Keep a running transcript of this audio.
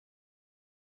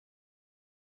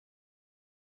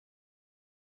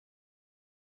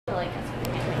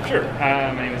Sure.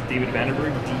 My name is David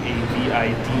Vanderberg,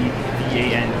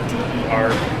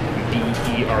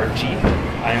 D-A-V-I-D-V-A-N-D-E-R-B-E-R-G.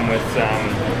 I am with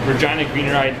Regina Green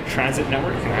Ride Transit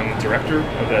Network, and I'm the director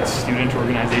of that student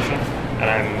organization.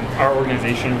 And our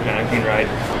organization, Regina Green Ride,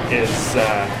 is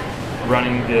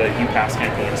running the UPass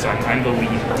campaign, so I'm the lead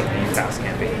of the UPass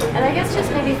campaign. And I guess just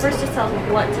maybe first just tell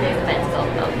us what today's event is all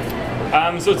about.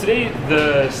 So today,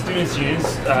 the students'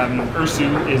 unions,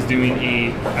 URSU, is doing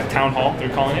a town hall,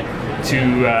 they're calling it, to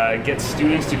get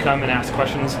students to come and ask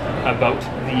questions about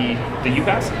the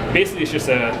UPass. Basically, it's just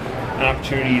an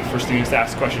opportunity for students to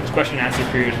ask questions, question and answer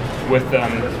period with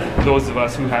those of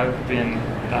us who have been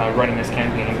running this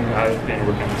campaign, who have been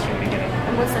working on this from the beginning.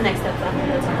 And what's the next step after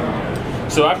the town hall?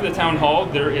 So after the town hall,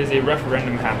 there is a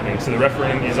referendum happening. So the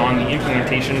referendum is on the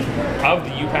implementation of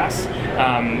the UPass.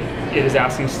 It is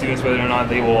asking students whether or not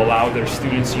they will allow their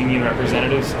students' union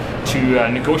representatives to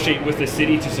negotiate with the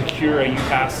city to secure a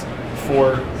UPass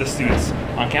for the students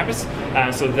on campus.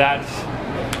 So that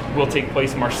will take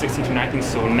place March 16th to 19th,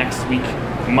 so next week,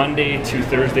 Monday to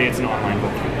Thursday, it's an online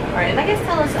vote. All right, and I guess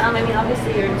tell us, I mean,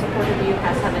 obviously you're in support of the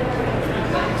UPass, having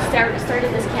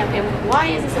started this campaign. Why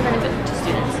is this a benefit to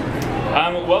students?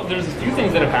 Well, there's a few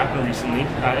things that have happened recently,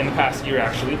 in the past year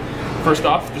actually. First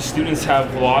off, the students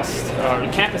have lost, the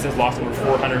campus has lost over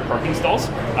 400 parking stalls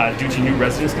due to new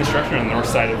residence construction on the north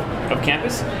side of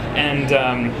campus. And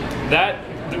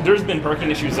there's been parking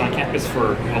issues on campus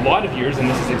for a lot of years, and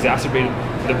this has exacerbated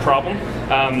the problem.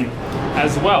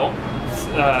 As well,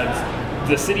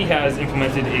 the city has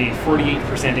implemented a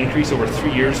 48% increase over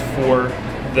 3 years for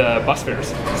the bus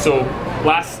fares. So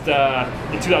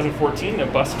in 2014, a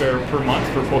bus fare per month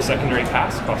for post-secondary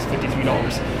pass cost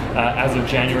 $53. As of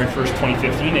January 1st,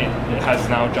 2015, it has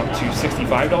now jumped to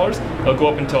 $65. It'll go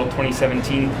up until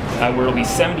 2017, where it'll be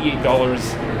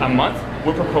 $78 a month.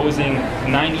 We're proposing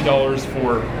 $90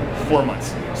 for 4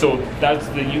 months. So that's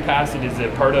the UPass. It is a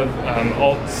part of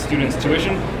all students'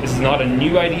 tuition. This is not a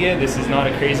new idea. This is not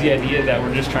a crazy idea that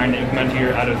we're just trying to implement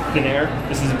here out of thin air.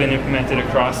 This has been implemented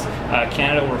across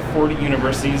Canada, where 40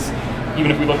 universities,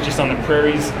 even if we look just on the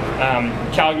prairies,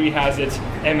 Calgary has it,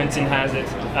 Edmonton has it,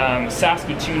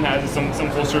 Saskatoon has it, some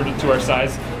closer to our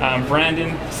size.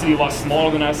 Brandon, a city a lot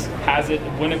smaller than us, has it.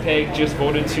 Winnipeg just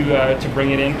voted to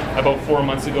bring it in about 4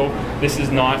 months ago. This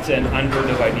is not an unheard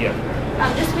of idea.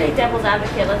 Just to be a devil's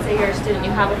advocate, let's say you're a student,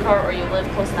 you have a car, or you live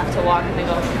close enough to walk, and they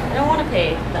go, I don't want to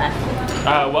pay that.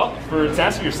 Well, to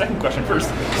answer your second question first,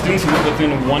 students who live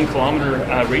within a 1 kilometer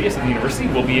radius of the university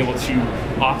will be able to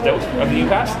opt out of the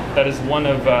UPass. That is one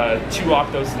of 2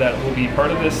 opt-outs that will be part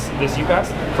of this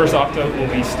UPass. First opt-out will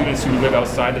be students who live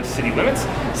outside of city limits.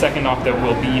 Second opt-out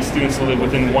will be students who live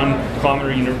within 1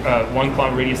 kilometer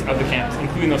radius of the campus,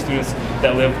 including those students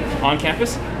that live on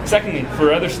campus. Secondly,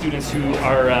 for other students who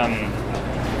are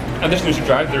other students who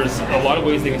drive, there's a lot of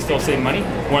ways they can still save money.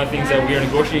 One of the things that we are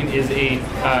negotiating is a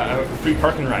free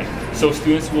parking ride. So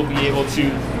students will be able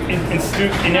to,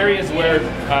 in areas where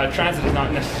transit is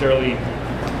not necessarily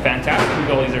fantastic, we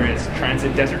call these areas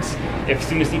transit deserts. If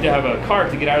students need to have a car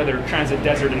to get out of their transit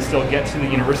desert and still get to the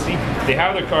university, they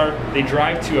have their car, they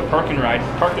drive to a parking ride,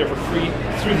 park there for free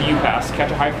through the UPass, catch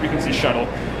a high frequency shuttle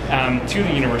to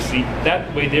the university.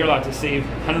 That way they're allowed to save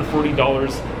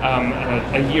 $140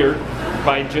 a year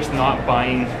by just not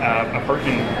buying a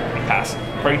parking pass.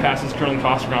 Parking passes currently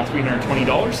cost around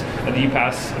 $320. The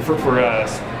UPass for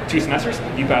 2 semesters,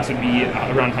 UPass would be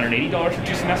around $180 for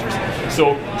 2 semesters.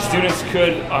 So students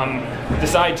could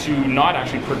decide to not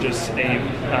actually purchase a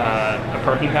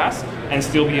parking pass and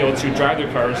still be able to drive their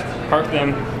cars, park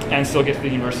them, and still get to the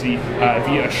university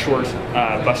via a short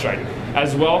bus ride.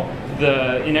 As well,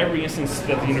 in every instance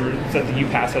that the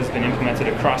UPass has been implemented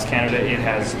across Canada, it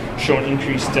has shown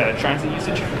increased transit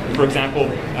usage. For example,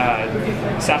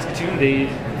 Saskatoon, they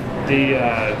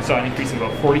saw an increase of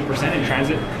about 40% in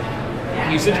transit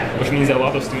usage, which means that a lot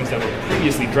of those students that were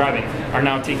previously driving are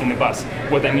now taking the bus.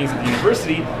 What that means at the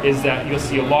university is that you'll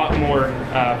see a lot more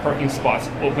parking spots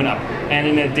open up. And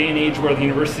in a day and age where the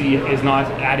university is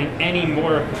not adding any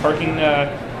more parking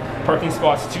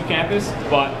spots to campus,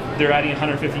 but they're adding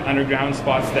 150 underground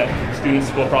spots that students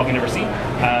will probably never see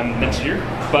next year.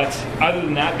 But other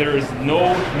than that, there is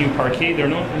no new parquet. There are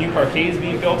no new parquets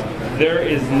being built. There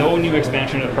is no new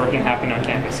expansion of parking happening on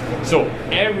campus. So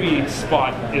every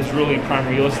spot is really prime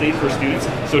real estate for students.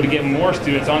 So to get more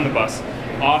students on the bus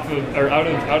out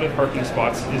of parking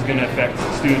spots is going to affect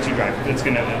students who drive. It's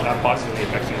going to positively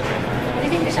affect students who drive. Do you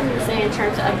think there's something to say in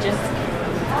terms of just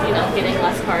getting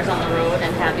less cars on the road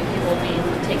and having people being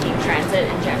taking transit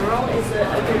in general is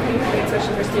a good thing,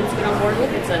 especially for students to get on board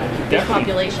with. It's a big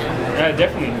population.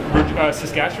 Definitely.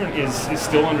 Saskatchewan is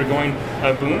still undergoing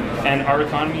a boom, and our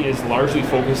economy is largely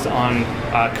focused on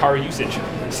car usage.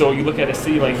 So you look at a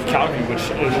city like Calgary, which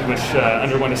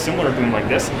underwent a similar boom like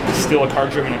this, still a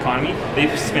car-driven economy.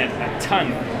 They've spent a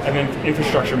ton of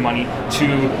infrastructure money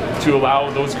to allow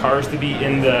those cars to be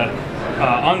in the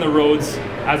on the roads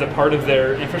as a part of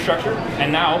their infrastructure.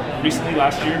 And now, recently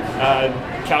last year,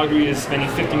 Calgary is spending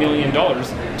 $50 million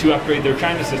to upgrade their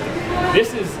transit system.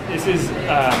 This is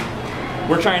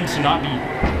we're trying to not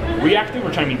be reactive,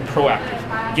 we're trying to be proactive.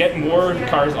 Get more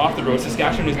cars off the road.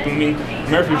 Saskatchewan is booming.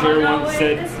 Mayor Fugere once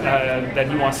said that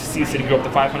he wants to see the city go up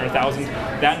to 500,000.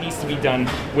 That needs to be done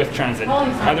with transit.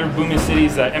 Other booming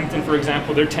cities, Edmonton, for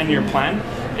example, their 10-year plan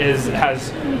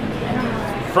has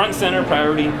front center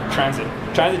priority transit.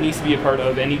 Transit needs to be a part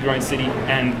of any growing city,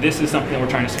 and this is something that we're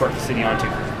trying to spark the city onto.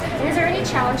 Is there any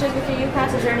challenges with the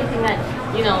UPass? Is there anything that,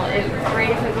 you know, it's great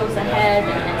if it goes ahead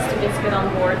and students get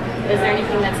on board? Is there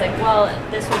anything that's like, well,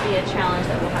 this will be a challenge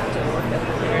that we'll have to work with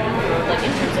later down the road, like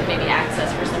in terms of maybe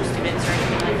access for some students or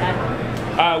anything like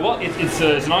that? Well, it's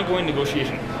an ongoing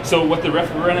negotiation. So what the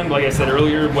referendum, like I said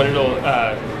earlier, what it'll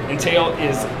entail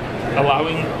is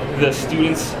allowing the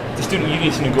student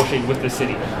union to negotiate with the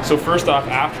city. So first off,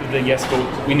 after the yes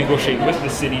vote, we negotiate with the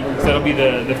city. So that'll be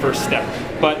the first step.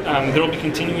 But there will be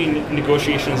continuing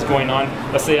negotiations going on.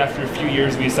 Let's say after a few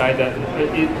years we decide that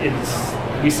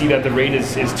we see that the rate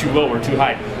is too low or too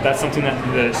high. That's something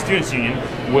that the students union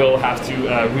will have to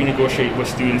renegotiate with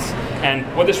students. And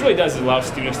what this really does is allow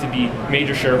students to be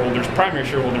major shareholders, primary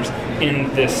shareholders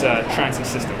in this transit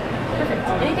system. Perfect.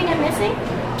 Anything I'm missing?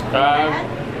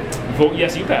 Vote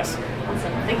yes, UPass.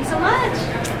 Awesome. Thank you so much.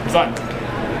 It's fun.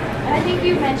 And I think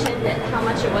you mentioned how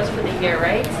much it was for the year,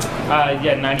 right?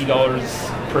 Yeah,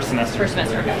 $90 per semester. Per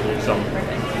semester, okay. So,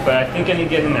 perfect. But I think I need to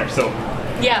get in there, so.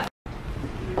 Yeah.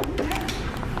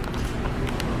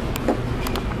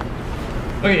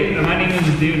 Okay, my name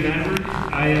is David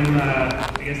Vanderberg. I am,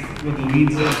 I guess, one of the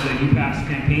leads of the UPass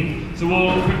campaign. So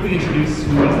we'll quickly introduce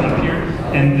who is up here,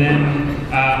 and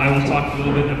then I will talk a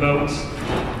little bit about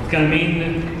kind of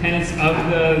main tenets of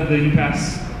the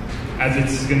UPass as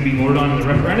it's going to be voted on in the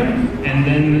referendum, and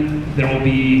then there will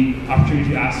be opportunity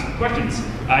to ask questions.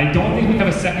 I don't think we have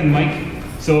a second mic,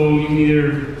 so you can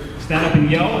either stand up and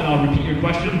yell and I'll repeat your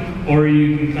question, or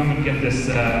you can come and get this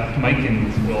mic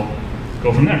and we'll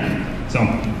go from there. So.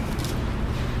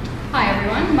 Hi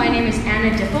everyone, my name is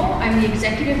Anna Dipple. I'm the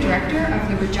Executive Director of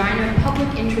the Regina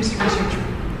Public Interest Research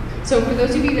Group. So for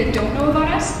those of you that don't know about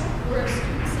us, we're a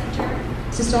student center.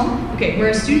 Okay, we're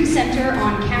a student center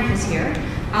on campus here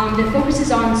that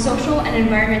focuses on social and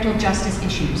environmental justice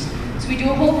issues. So we do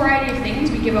a whole variety of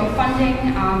things. We give out funding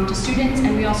to students,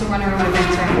 and we also run our own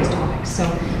events around these topics. So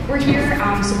we're here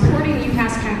supporting the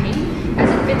UPass campaign as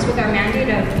it fits with our mandate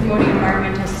of promoting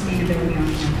environmental sustainability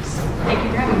on campus. So thank you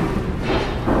for having me.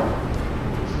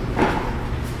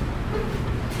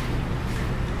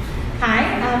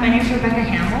 Hi, my name is Rebecca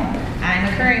Hammel.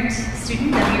 I'm a current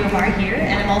student of U of R here,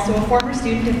 and I'm also a former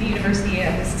student of the University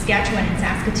of Saskatchewan in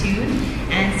Saskatoon.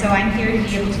 And so I'm here to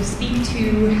be able to speak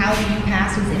to how the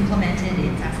UPass was implemented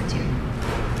in Saskatoon.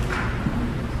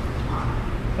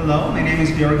 Hello, my name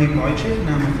is Georgi Boichev, and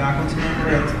I'm a faculty member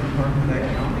at the Department of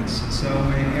Economics. So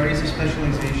my areas of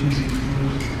specializations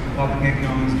include public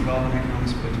economics, development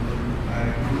economics, political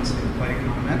economics, and applied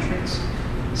econometrics.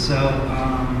 So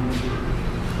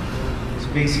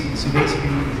basically, in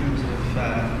terms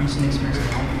of recent experience,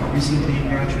 I recently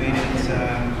graduated with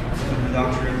a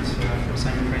doctorate from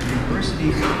Simon Fraser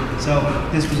University. So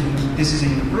this is a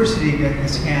university that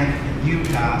has had a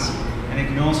UPass, and it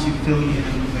can also fill you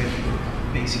in with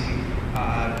basically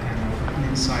kind of an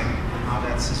insight on how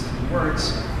that system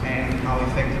works and how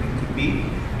effective it could be.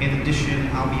 In addition,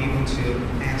 I'll be able to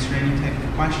answer any type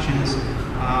of questions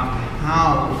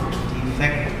how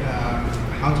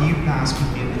the UPass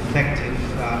can be an effective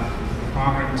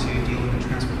program to deal with the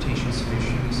transportation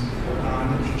solutions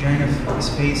that Regina is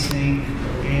facing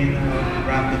in a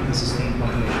rapid and sustained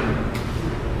population.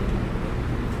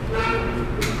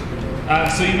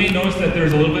 So you may notice that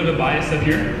there's a little bit of a bias up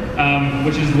here,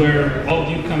 which is where all of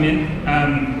you come in.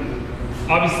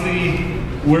 Obviously,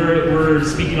 we're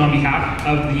speaking on behalf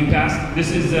of the UPass.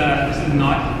 This is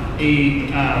not a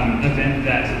event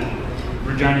that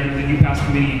Regina, the UPass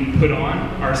committee, put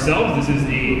on ourselves. This is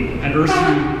an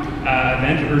URSU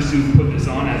event. URSU put this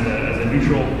on as a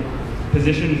neutral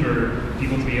position for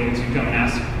people to be able to come and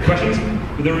ask questions.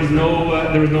 But there was no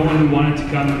one who wanted to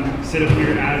come sit up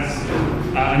here as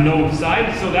a no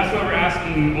side. So that's why we're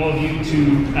asking all of you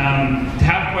to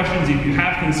have questions. If you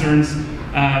have concerns,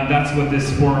 That's what this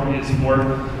forum is for,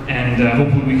 and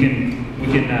hopefully we can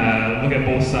look at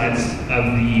both sides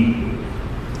of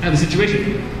the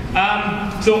situation.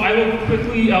 So I'll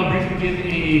briefly give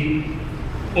a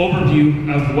overview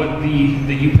of what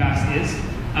the UPass is.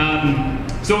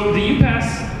 So the UPass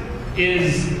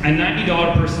is a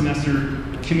 $90 per semester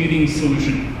commuting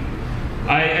solution.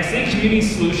 I say commuting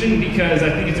solution because I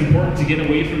think it's important to get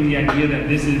away from the idea that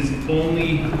this is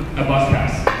only a bus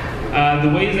pass. The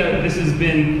ways that this has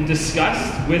been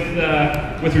discussed with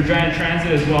Regina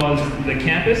Transit as well as the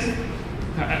campus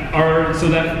are so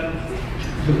that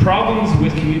the problems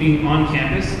with commuting on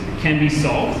campus can be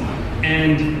solved,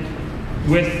 and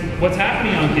with what's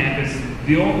happening on campus,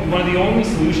 one of the only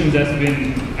solutions that's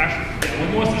been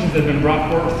brought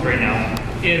forth right now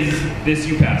is this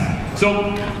UPass.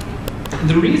 So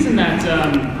the reason that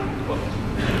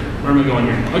where am I going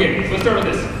here? Okay, so let's start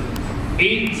with this.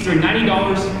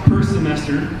 $90 per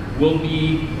semester will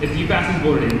be, if the UPass is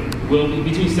voted in, will be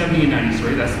between 70 and 90.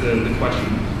 Sorry, that's the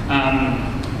question.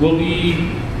 Will be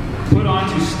put on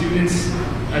to students'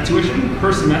 tuition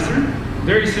per semester,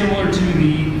 very similar to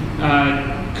the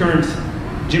current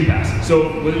gym pass. So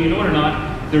whether you know it or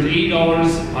not, there's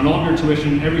 $80 on all of your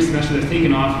tuition every semester that's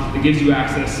taken off that gives you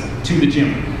access to the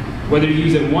gym. Whether you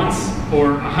use it once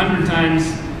or 100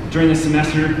 times during the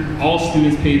semester, all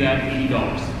students pay that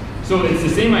 $80. So it's the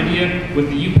same idea with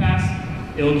the UPass.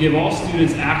 It'll give all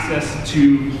students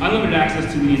unlimited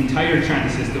access to the entire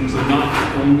transit system, so not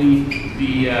only to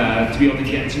be able to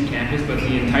get to campus, but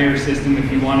the entire system. If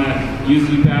you want to use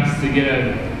the UPass to get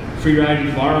a free ride to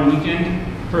the bar on weekend,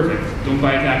 perfect, don't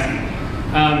buy a taxi.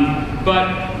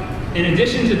 But in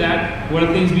addition to that, one of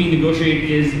the things being negotiated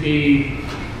is a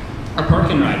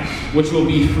parking ride, which will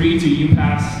be free to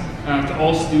UPass to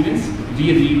all students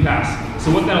via the UPass.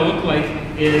 So what that'll look like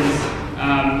is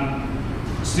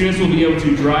students will be able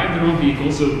to drive their own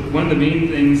vehicle. So one of the main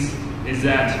things is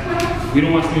that we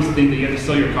don't want students to think that you have to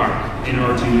sell your car in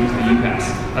order to use the UPass.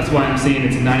 That's why I'm saying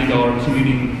it's a $90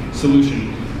 commuting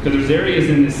solution. Because there's areas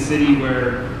in this city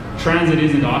where transit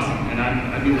isn't awesome, and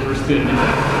I'd be the first to admit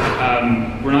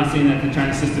that. We're not saying that the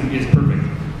transit system is perfect.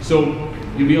 So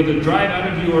you'll be able to drive out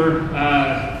of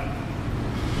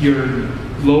your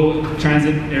low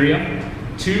transit area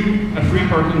to a free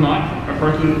parking lot, a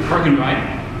parking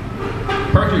ride.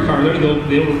 Park your car there.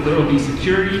 There will be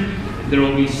security. There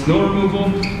will be snow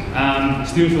removal.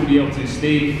 Students will be able to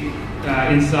stay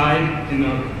inside.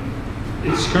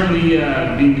 It's currently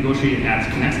being negotiated at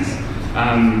Connexus.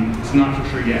 It's not for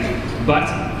sure yet,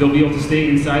 but they'll be able to stay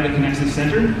inside the Connexus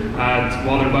Center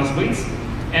while their bus waits.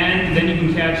 And then you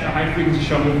can catch a high-frequency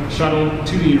shuttle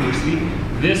to the university.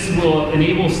 This will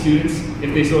enable students,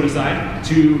 if they so decide,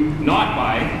 to not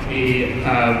buy a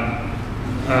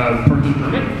parking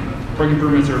permit. Parking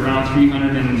permits are around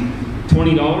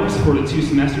 $320 for the 2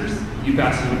 semesters.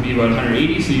 UPasses would be about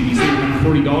 $180, so you'd be saving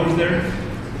 $40 there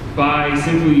by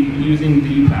simply using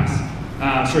the UPass.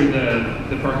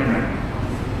 The parking ride.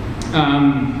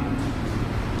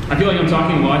 I feel like I'm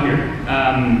talking a lot here.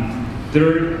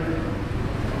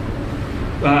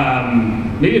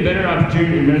 Maybe a better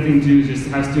opportunity, a better thing to do is just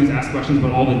have students ask questions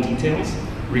about all the details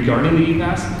regarding the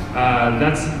UPass.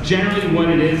 That's generally what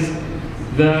it is.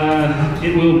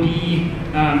 It will be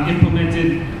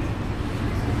implemented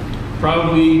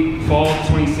probably fall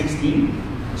 2016,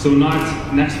 so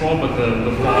not next fall, but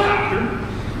the fall after.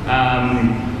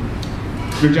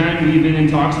 Regina, we've been in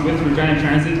talks with Regina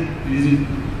Transit.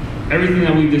 Everything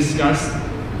that we've discussed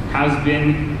has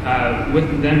been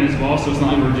with them as well, so it's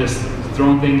not like we're just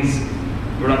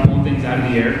we're not pulling things out of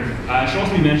the air. It should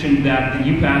also be mentioned that the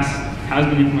UPass has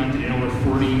been implemented in over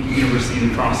 40 universities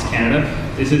across Canada.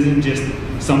 This isn't just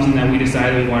something that we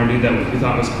decided we wanted to do that we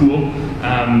thought was cool.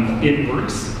 It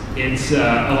works. It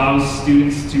allows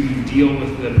students to deal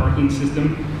with the parking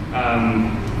system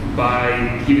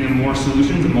by giving them more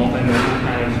solutions, a multimodal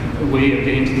kind of way of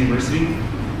getting to the university.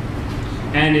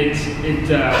 And it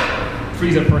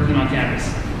frees up parking on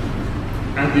campus.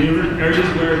 At the areas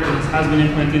where it has been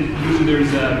implemented, usually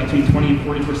there's between 20 and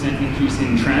 40% increase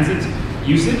in transit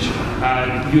usage.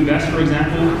 U of S, for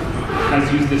example, has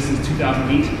used this since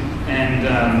 2008, and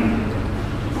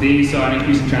they saw an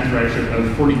increase in transit ridership of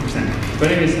 40%.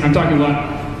 But anyways, I'm talking a lot.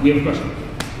 We have a question.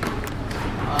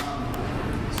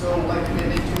 So what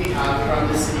commitment do we have from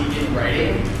the city in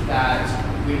writing that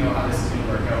we know how this is going to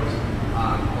work out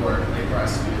for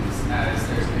us students, as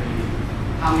there's going to be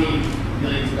how many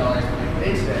millions of dollars going to put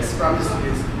into this from the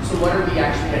students? So what are we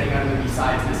actually getting out of it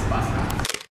besides this bus pass?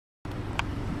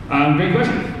 Great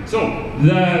question. So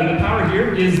the power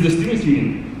here is the students'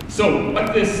 union. So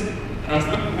what this,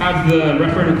 have the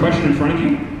referendum question in front of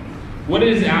you. What it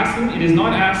is asking, it is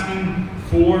not asking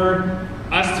for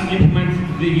us to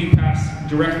implement the UPass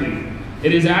directly.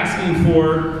 It is asking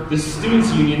for the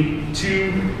students' union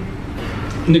to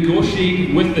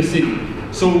negotiate with the city.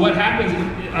 So what happens,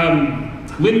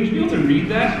 Lynn, would you be able to read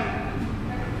that?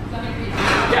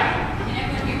 Yeah.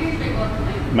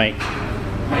 Mike.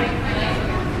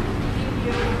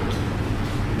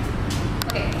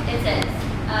 Okay, it says,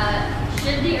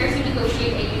 should the URSU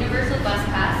negotiate a universal bus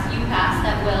pass, UPass,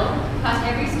 that will cost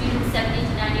every student $70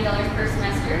 to $90 per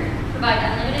semester, provide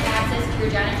unlimited access to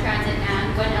Regina Transit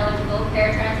and, when eligible,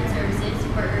 paratransit services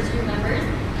for URSU members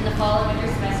in the fall and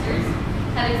winter semesters,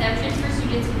 have exemptions for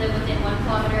students who live within 1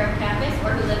 kilometer of campus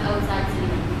or who live outside city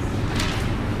limits.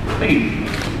 Thank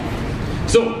you.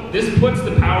 So this puts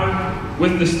the power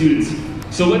with the students.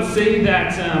 So let's say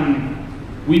that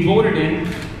we voted in,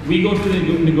 we go to the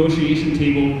negotiation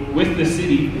table with the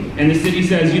city, and the city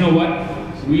says, you know what,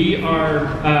 we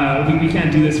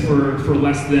can't do this for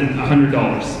less than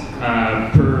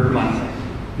 $100 per month.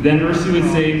 Then URSU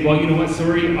would say, well, you know what,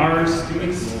 sorry, our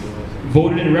students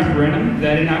voted in a referendum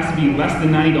that it has to be less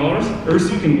than $90.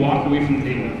 URSU can walk away from the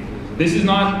table. This is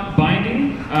not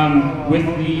binding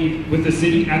with the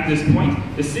city at this point.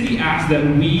 The city asked that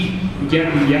we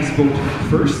get the yes vote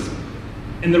first.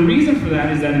 And the reason for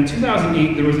that is that in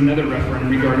 2008, there was another referendum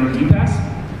regarding the UPass.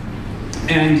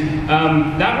 And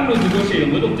that one was negotiated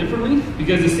a little differently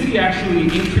because the city actually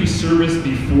increased service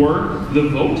before the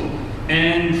vote.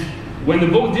 And when the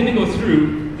vote didn't go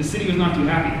through, the city was not too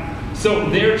happy. So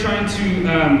they're trying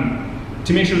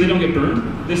to make sure they don't get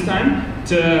burned this time.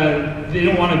 They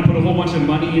don't want to put a whole bunch of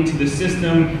money into the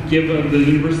system, give the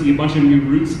university a bunch of new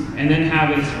routes, and then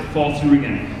have it fall through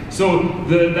again. So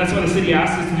that's why the city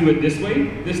asked us to do it this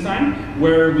way, this time,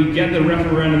 where we get the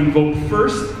referendum vote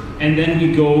first, and then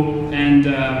we go and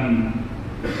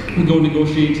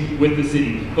negotiate with the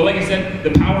city. But like I said,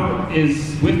 the power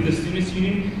is with the students'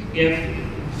 union. If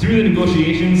through the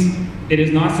negotiations, it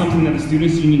is not something that the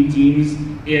students' union deems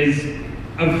is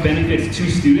of benefits to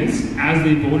students as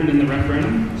they voted in the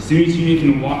referendum, students' union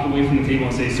can walk away from the table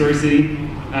and say, sorry, city,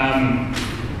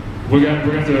 we're going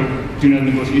to have to do another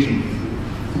negotiation.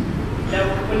 Now,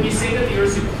 when you say that the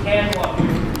URSU can walk away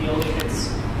from the deal if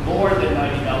it's more than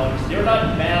 $90, they're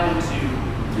not bound to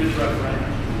through the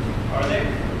referendum, are they?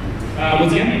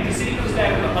 Once again? If the city goes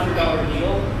back with a $100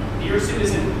 deal, the URSU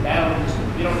isn't bound,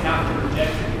 they don't have to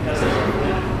reject it because of the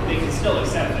referendum. They can still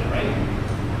accept it, right?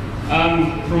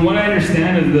 From what I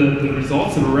understand of the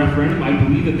results of a referendum, I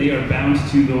believe that they are bound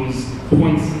to those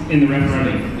points in the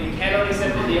referendum. They cannot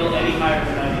accept the deal any higher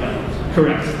than $90.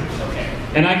 Correct. Okay.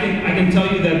 And I can tell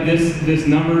you that this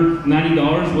number,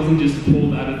 $90, wasn't just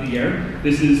pulled out of the air.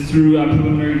 This is through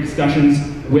preliminary discussions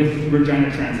with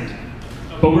Regina Transit.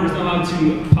 But we're not allowed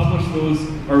to publish those,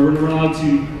 or we're not allowed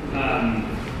to,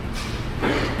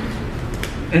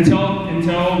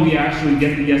 until we actually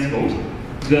get the yes vote.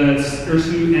 The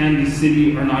URSU and the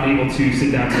city are not able to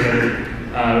sit down together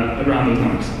around those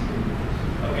numbers.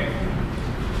 Okay.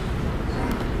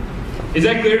 Is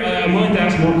that clear? I'm willing to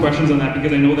ask more questions on that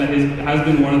because I know that has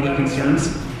been one of the concerns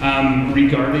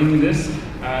regarding this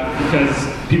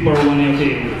because people are wondering,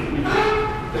 okay,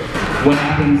 what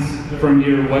happens from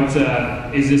here? What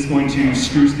is this going to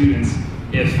screw students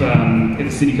if the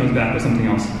city comes back with something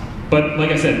else? But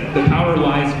like I said, the power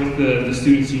lies with the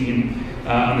students' union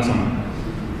on this one.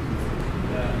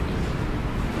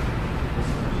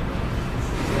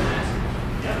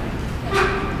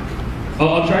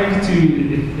 I'll try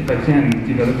to, if I can,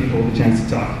 give other people the chance to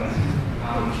talk.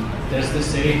 Does the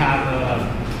city have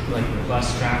a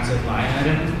bus transit line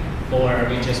item, or are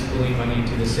we just pulling money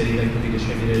into the city that could be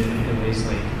distributed in ways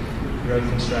like road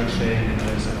construction and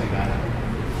other stuff like that?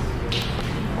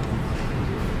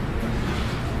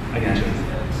 I got you.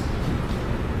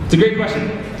 It's a great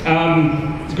question.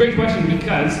 It's a great question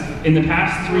because in the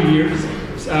past 3 years,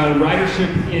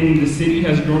 ridership in the city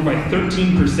has grown by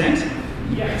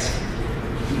 13%. Yet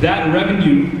that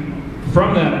revenue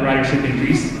from that ridership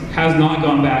increase has not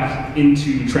gone back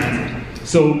into transit.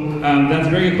 So that's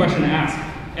a very good question to ask.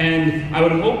 And I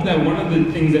would hope that one of the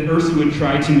things that URSU would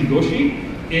try to negotiate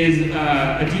is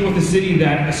a deal with the city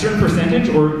that a certain percentage,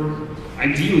 or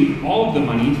ideally all of the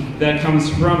money that comes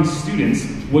from students,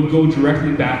 would go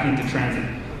directly back into transit.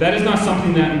 That is not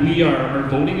something that we are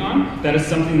voting on. That is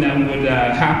something that would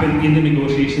happen in the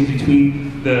negotiations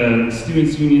between the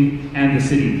students' union and the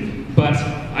city. But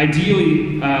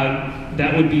ideally,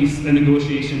 that would be a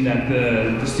negotiation that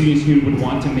the students' union would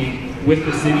want to make with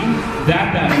the city,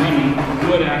 that money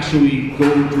would actually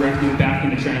go directly back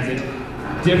into transit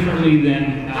differently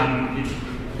than it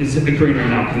is occurring right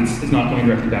now, because it's not going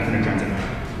directly back into transit.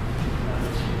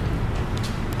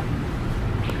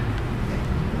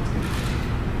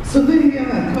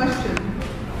 a question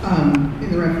in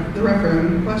the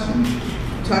referendum question.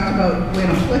 You talked about when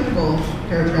applicable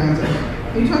paratransit.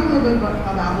 Can you talk a little bit about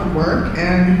how that would work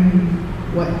and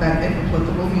what that if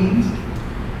applicable means?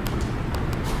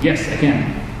 Yes, I can.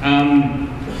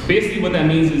 Basically what that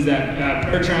means is that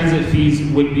paratransit fees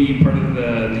would be part of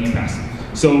the UPass.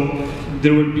 So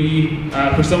there would be,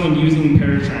 for someone using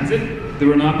paratransit, there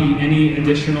would not be any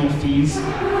additional fees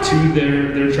to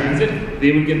their transit.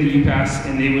 They would get the UPass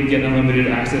and they would get unlimited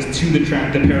access to the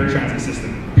paratransit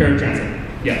system.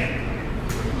 Paratransit, yeah.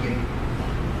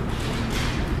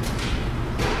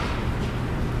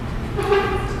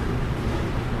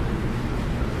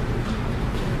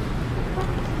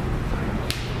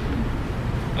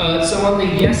 So on the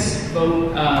yes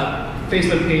vote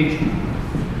Facebook page,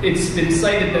 it's been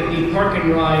cited that the park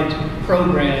and ride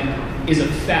program is a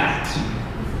fact,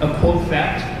 a quote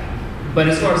fact, but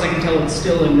as far as I can tell, it's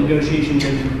still in negotiations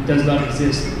and does not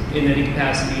exist in any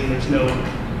capacity, and there's no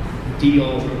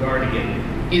deal regarding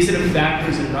it. Is it a fact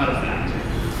or is it not a fact?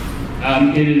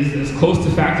 It is as close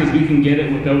to fact as we can get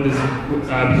it without this,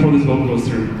 before this vote goes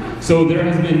through. So there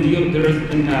has been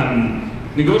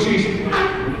negotiation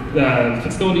with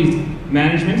facilities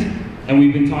management, and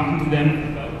we've been talking to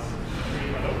them about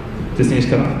this thing is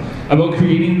cut off, about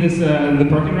creating this the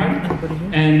park and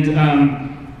ride, and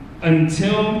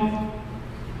until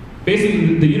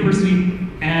basically the university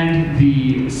and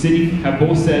the city have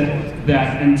both said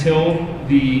that until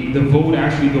the vote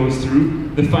actually goes through,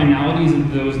 the finalities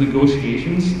of those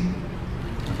negotiations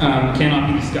cannot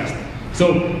be discussed.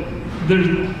 So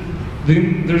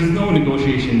there's no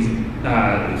negotiations,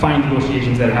 final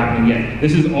negotiations that are happening yet.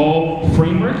 This is all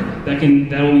framework that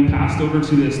will be passed over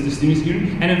to the students'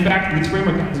 union. And in fact, this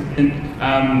framework has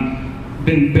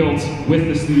been built with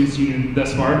the students' union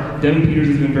thus far. Devin Peters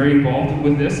has been very involved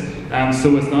with this.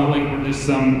 So it's not like we're just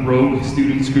some rogue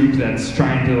students group that's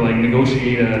trying to like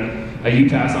negotiate a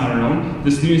UPass on our own.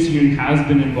 The students' union has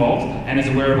been involved and is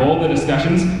aware of all the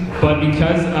discussions, but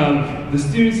because of the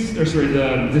students, or sorry,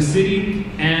 the city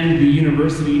and the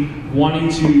university wanting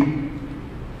to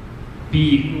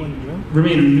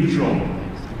remain neutral,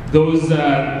 those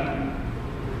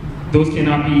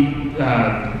cannot be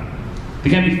they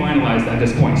can't be finalized at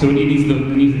this point. So it needs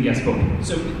the yes vote.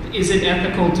 So is it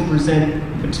ethical to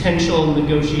present potential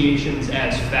negotiations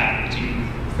as fact, do you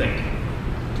think?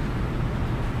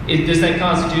 Does that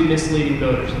constitute misleading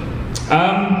voters?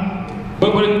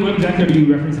 What exactly are you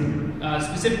referencing?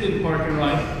 Specifically the park and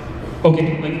ride.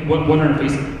 Okay, like what on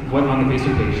the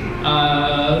Facebook page?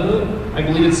 I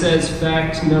believe it says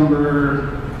fact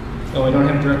number. Oh, I don't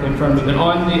have it directly in front of me, but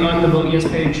on the vote yes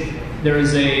page,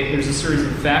 there's a series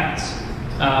of facts.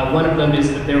 One of them is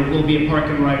that there will be a park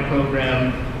and ride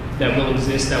program that will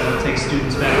exist that will take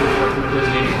students back and forth from the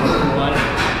designated park and ride.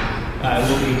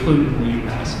 Will be included in the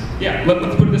UPass. Yeah,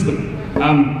 let's put it this way.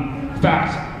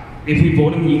 Fact, if we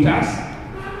vote in the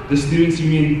UPass, the students'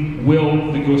 union will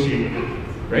negotiate with it,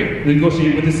 right?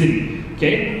 Negotiate with the city,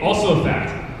 okay? Also a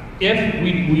fact, if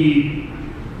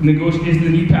if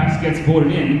the UPass gets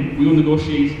voted in, we will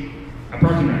negotiate a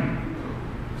parking ride.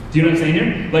 Do you know what I'm saying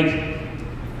here? Like,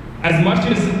 as much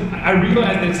as I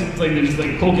realize that it's like there's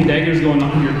like cloak and daggers going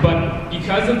on here, but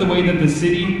because of the way that the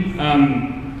city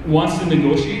wants to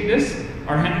negotiate this,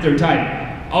 our hands are tied.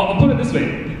 I'll put it this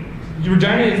way: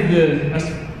 Regina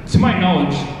is to my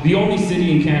knowledge, the only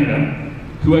city in Canada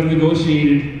who has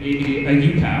negotiated a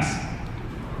UPass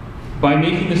by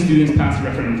making the students pass the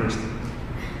referendum first.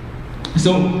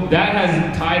 So that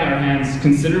has tied our hands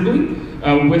considerably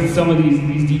with some of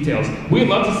these details. We'd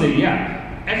love to say,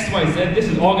 yeah, X, Y, Z, this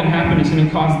is all going to happen, it's going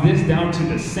to cost this down to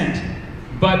the cent.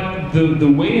 But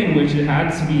the way in which it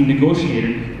had to be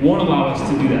negotiated won't allow us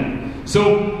to do that.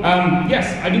 So,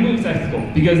 yes, I do believe it's ethical,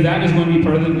 because that is going to be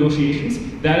part of the negotiations.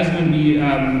 That is going to be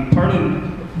part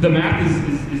of the math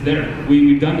is there.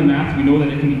 We've done the math, we know that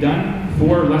it can be done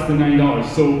for less than $90.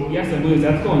 So, yes, I believe it's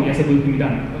ethical, and yes, I believe it can be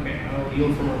done. Okay, I'll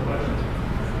yield for more questions.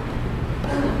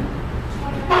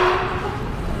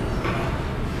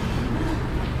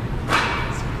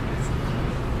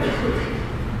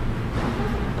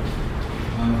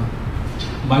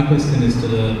 My question is to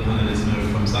the panelist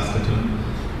from Saskatoon.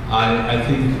 I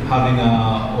think having an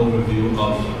overview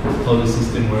of how the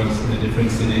system works in a different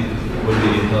city would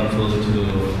be helpful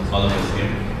to all of us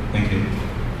here. Thank you.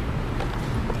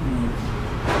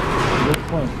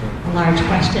 A large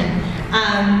question.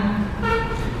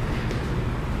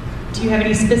 Do you have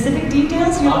any specific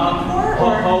details you're looking for?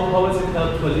 How has it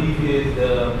helped to alleviate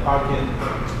the parking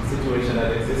situation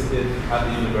that existed at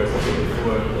the university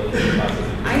before the classes?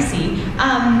 I see.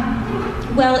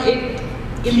 Well,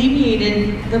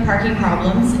 alleviated the parking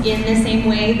problems in the same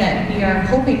way that we are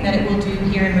hoping that it will do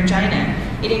here in Regina.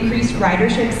 It increased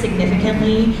ridership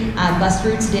significantly, bus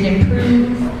routes did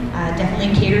improve,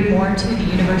 definitely catered more to the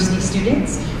university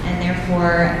students, and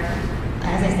therefore,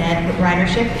 as I said,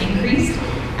 ridership increased,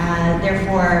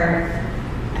 therefore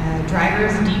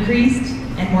drivers decreased,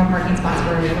 and more parking spots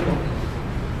were available.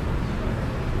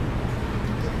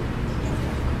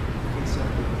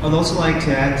 I'd also like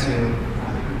to add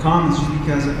to comments, just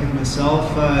because of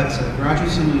myself, as a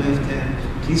graduate student, lived in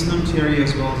Kingston, Ontario,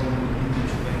 as well as in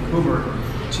Vancouver,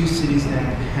 two cities that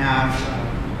have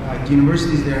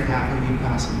universities there have a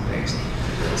UPass in place.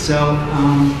 So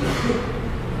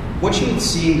what you would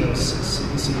see in those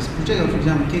cities, particularly, for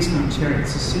example, Kingston, Ontario,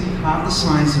 it's a city half the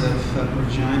size of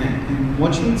Regina, and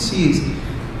what you would see is,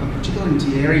 particularly in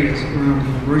the areas around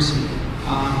the university,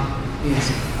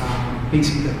 is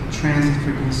basically the transit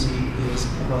frequency is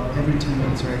about every 10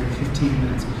 minutes or every 15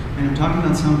 minutes. And I'm talking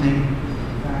about something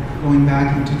going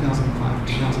back in 2005,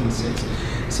 2006.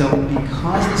 So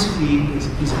because this fee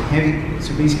is heavy,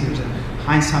 so basically there's a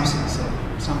high subsidy, so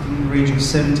something in the range of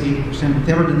 7 to 8%,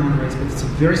 whatever the number is, but it's a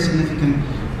very significant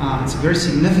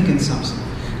subsidy.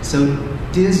 So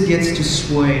this gets to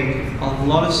sway a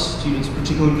lot of students,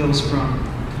 particularly those from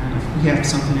who have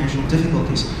some financial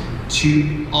difficulties,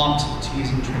 to opt to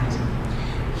using transit.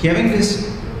 Having this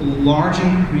large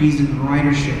increase in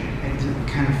ridership and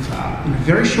in a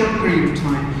very short period of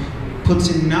time puts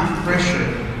enough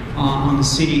pressure on the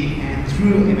city and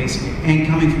through basically, and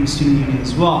coming from the student union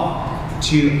as well,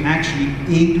 to actually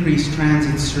increase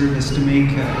transit service to make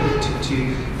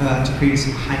to create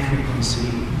a high frequency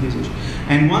usage.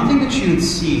 And one thing that you would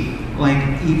see,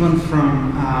 like even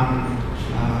from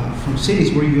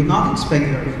cities where you would not expect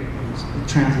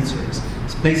transit service,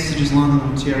 places such as London,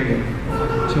 Ontario,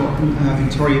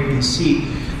 Victoria, BC,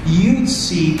 you would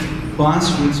see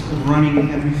bus routes running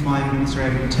every 5 minutes or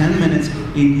every 10 minutes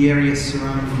in the areas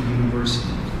surrounding the university.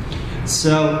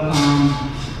 So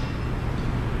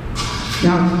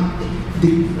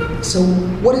so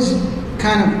what is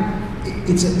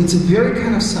it's a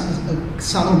very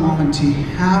subtle moment to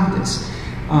have this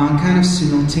kind of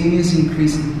simultaneous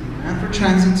increase in demand for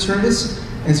transit service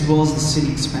as well as the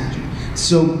city expansion.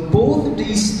 So both of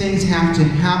these things have to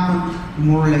happen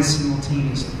more or less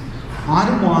simultaneously.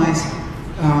 Otherwise,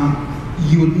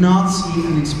 you would not see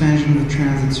an expansion of the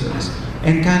transit service.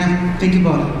 And think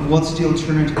about it, what's the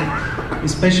alternative?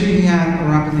 Especially if you have a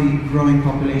rapidly growing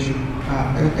population,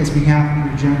 as we have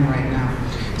in Regina right now.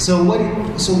 So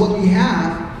what we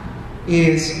have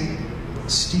is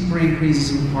steeper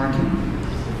increases in parking,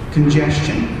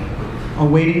 congestion, a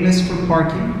waiting list for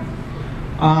parking,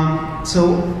 and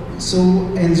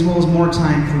as well as more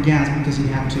time for gas because you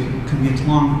have to commute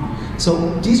longer.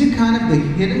 So these are the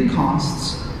hidden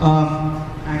costs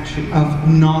of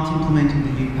not implementing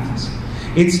the UPass.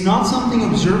 It's not something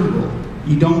observable.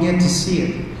 You don't get to see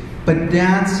it, but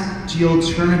that's the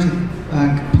alternative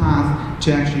path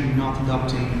to actually not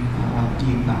adopting the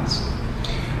UPass.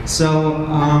 So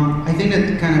I think that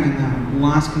in the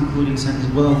last concluding sentence,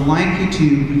 what I'd like you to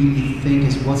really think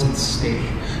is what's at stake.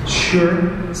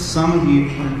 Sure, some of you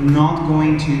are not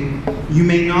going to, you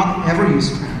may not ever use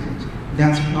transit.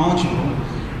 That's knowledgeable.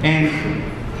 And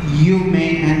you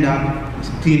may end up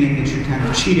feeling that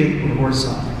you're cheated or worse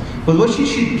off. But what you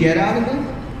should get out of it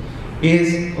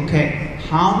is, okay,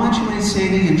 how much am I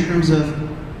saving in terms of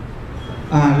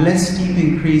less steep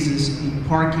increases in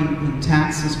parking and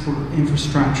taxes for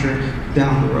infrastructure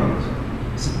down the road?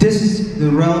 So this is the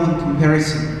relevant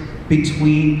comparison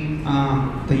between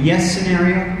the yes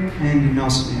scenario and the no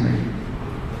scenario.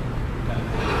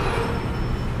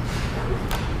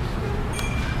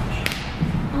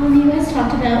 You guys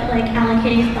talked about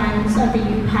allocating funds of the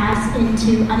UPass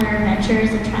into other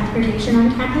ventures of transportation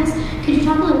on campus. Could you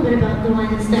talk a little bit about the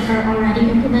ones that are already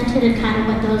implemented and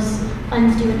what those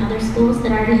funds do in other schools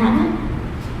that already have it?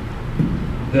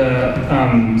 The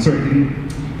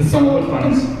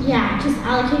funds? Yeah, just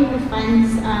allocating the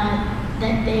funds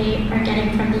that they are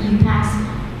getting from the UPass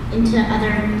into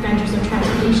other ventures of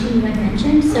transportation you had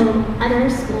mentioned. So other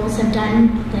schools have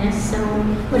done this, so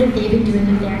what have they been doing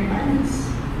with their funds?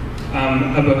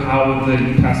 About how the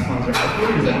UPass funds are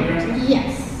allocated, is that what you're asking?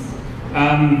 Yes. I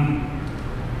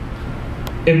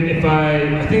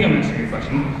think I'm answering your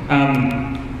question.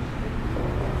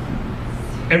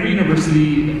 Every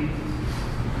university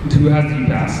who has the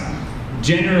UPass,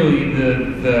 generally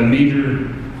the major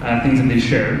things that they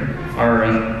share are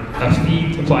a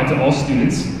fee applied to all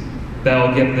students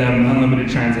that'll get them unlimited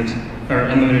transit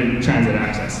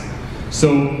access.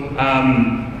 So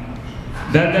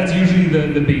that's usually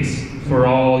the base for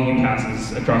all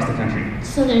U-Passes across the country.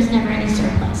 So there's never any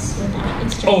surplus with that?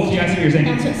 It's just, Oh, yeah, I see what you're saying.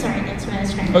 that's what I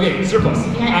was trying to Okay, surplus.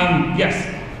 Yeah.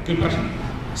 Yes, good question.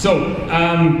 So,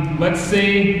 let's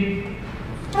say,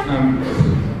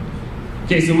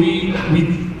 okay, so we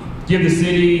give the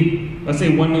city, let's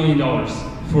say $1 million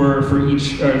for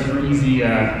easy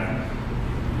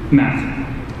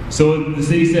math. So the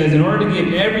city says, in order to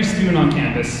give every student on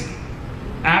campus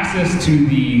access to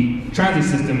the transit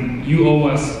system, you owe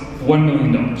us $1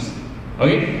 million.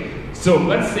 Okay? So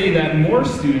let's say that more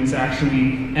students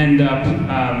actually end up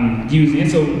using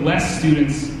it, so less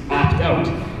students opt out.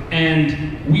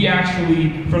 And we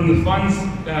actually, from the funds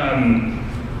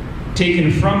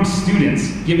taken from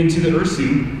students given to the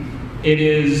URSU, it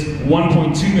is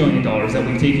 $1.2 million that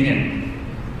we've taken in.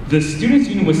 The Students'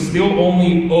 Union would still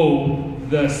only owe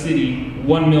the city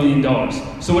 $1 million.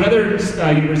 So what other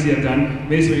universities have done,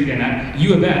 basically what you're getting at,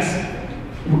 U of S,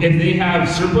 if they have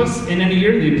surplus in any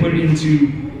year, they put it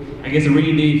into, I guess, a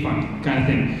rainy day fund kind of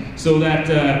thing. So that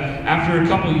after a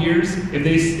couple of years,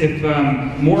 if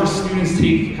more students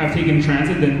have taken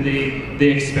transit than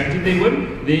they expected they would,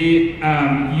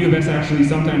 U of S actually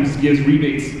sometimes gives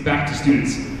rebates back to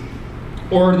students.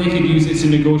 Or they could use it to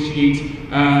negotiate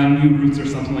new routes or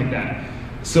something like that.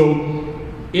 So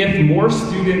if more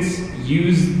students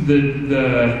use the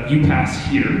UPass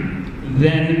here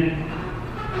than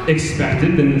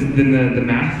expected, than the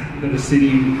math that the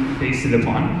city based it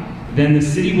upon, then the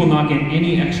city will not get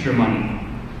any extra money.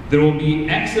 There will be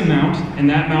X amount, and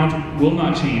that amount will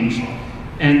not change,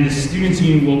 and the Students'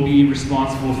 Union will be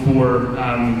responsible for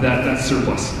that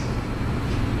surplus.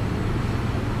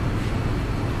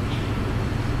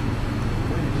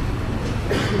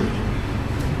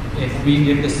 If we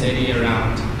give the city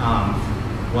around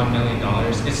 $1 million,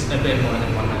 it's a bit more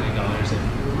than $1 million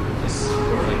if it's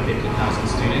for like 50,000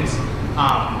 students.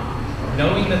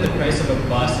 Knowing that the price of a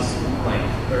bus is like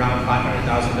around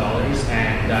 $500,000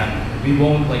 and that we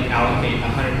won't like allocate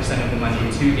 100% of the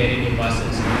money to getting new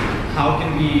buses, how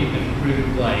can we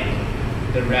improve like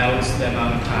the routes, the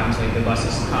amount of times like the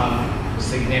buses come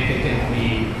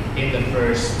significantly in the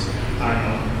first, I don't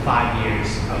know, 5 years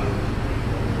of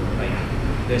like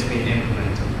this being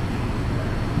implemented,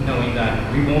 knowing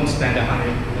that we won't spend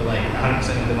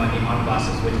 100% of the money on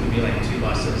buses, which would be like 2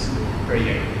 buses per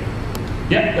year?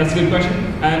 Yeah, that's a good question.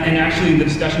 And actually, the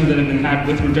discussions that have been had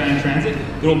with Regina Transit,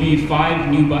 there will be 5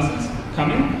 new buses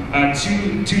coming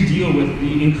to deal with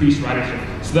the increased ridership.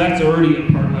 So that's already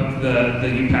a part of the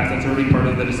UPass. That's already part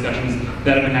of the discussions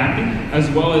that have been happening, as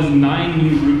well as 9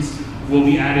 new routes will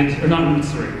be added, or not routes,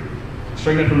 sorry.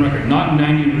 Strike that from record. Not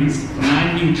 9 new routes,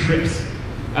 9 new trips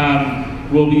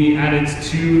will be added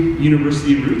to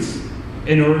university routes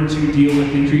in order to deal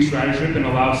with increased ridership and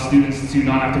allow students to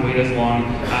not have to wait as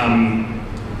long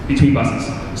between buses.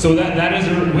 So that is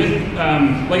with,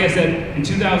 like I said, in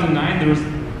 2009 there was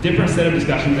a different set of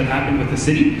discussions that happened with the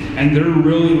city, and they're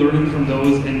really learning from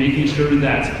those and making sure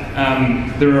that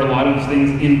there are a lot of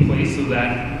things in place so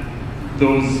that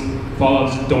those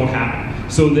fallouts don't happen.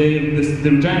 So the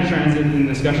Regina Transit, in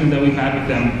discussions that we've had with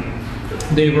them,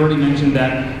 they've already mentioned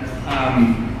that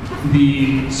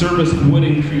the service would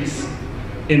increase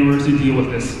in order to deal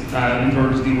with this, in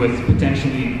order to deal with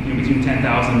potentially between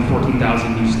 10,000 and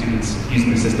 14,000 new students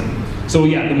using the system. So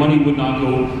yeah, the money would not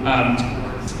go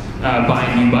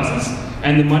buying new buses,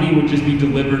 and the money would just be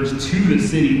delivered to the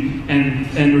city,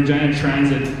 and Regina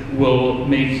Transit will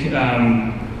make,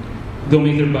 they'll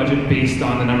make their budget based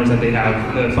on the numbers that they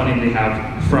have, the funding they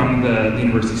have from the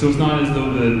university. So it's not as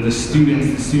though the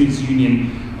Students'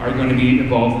 Union are going to be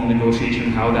involved in the negotiation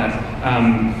of how that,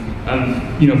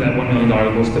 if that $1 million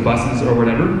goes to buses or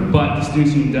whatever, but the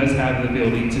Students' Union does have the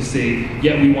ability to say,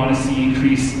 yeah, we want to see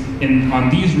increase on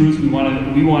these routes, we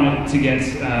want it to get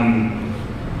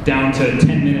down to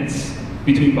 10 minutes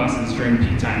between buses during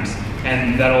peak times.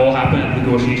 And that'll all happen at the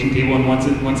negotiation table, and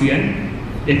once again,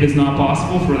 if it's not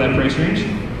possible for that price range,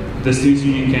 the Students'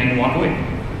 Union can walk away.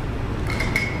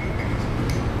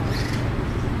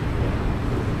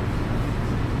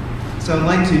 So I'd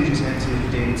like to just add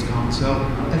to David's comment. So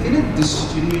I think that the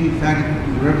student union, in fact,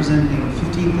 representing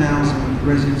 15,000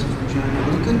 residents of Regina,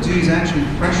 what it could do is actually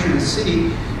pressure the city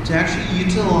to actually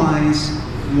utilize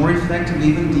more effectively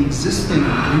even the existing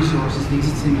resources, the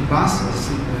existing buses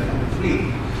in the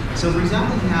fleet. So for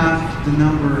example, you have the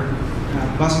number,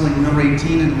 buses like the number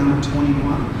 18 and the number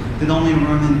 21 that only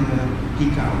run in the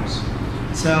peak hours.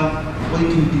 So what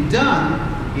can be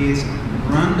done is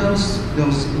run those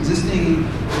existing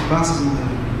buses in the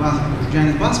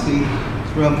Regina bus fleet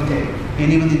throughout the day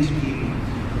and even into the evening.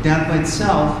 That by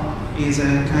itself is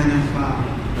a kind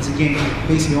of Because again,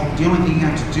 basically the only thing you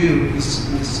have to do is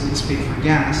pay for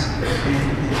gas and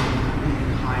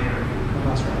hire a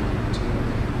bus driver to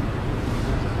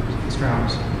extra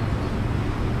hours.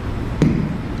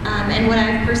 And what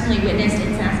I've personally witnessed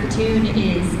in Saskatoon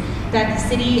is that the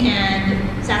city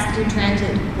and Saskatoon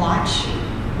Transit watch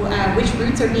which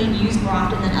routes are being used more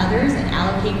often than others and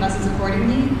allocate buses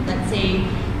accordingly. Let's say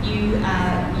you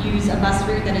use a bus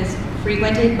route that is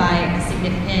frequented by a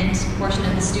significant portion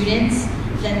of the students,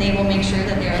 then they will make sure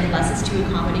that there are buses to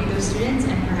accommodate those students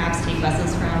and perhaps take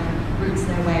buses from routes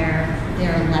where they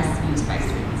are less used by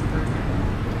students, for example.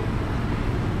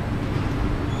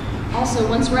 Also,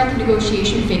 once we're at the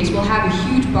negotiation phase, we'll have a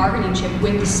huge bargaining chip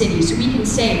with the city. So we can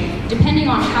say, depending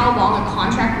on how long a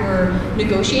contract we're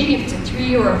negotiating, if it's a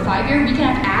 3-year or a 5-year, we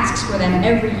can have asks for them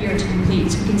every year to complete.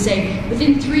 So we can say,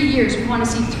 within 3 years, we want to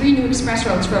see 3 new express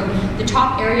routes from the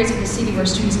top areas of the city where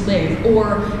students live.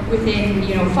 Or within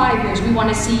 5 years, we want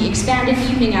to see expanded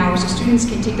evening hours so students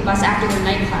can take the bus after their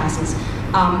night classes.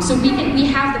 So we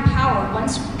have the power,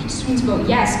 once students vote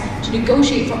yes, to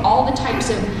negotiate for all the types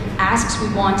of asks we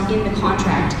want in the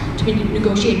contract to be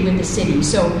negotiated with the city.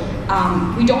 So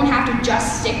we don't have to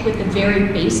just stick with the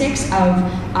very basics of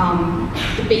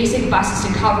the basic buses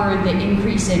to cover the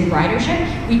increase in ridership.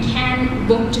 We can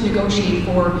look to negotiate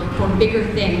for bigger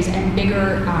things and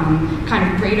bigger,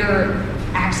 kind of greater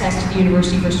access to the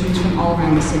university for students from all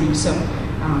around the city. So.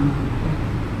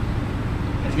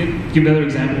 To give another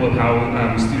example of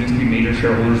how students can be major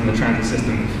shareholders in the transit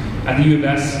system, at the U of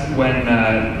S, when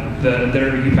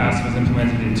their UPass was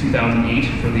implemented in 2008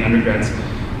 for the undergrads,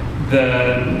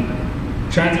 the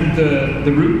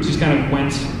route just kind of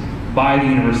went by the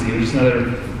university. It was just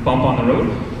another bump on the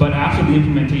road. But after the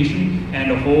implementation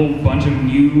and a whole bunch of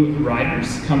new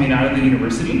riders coming out of the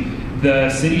university, the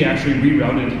city actually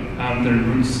rerouted their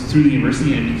routes through the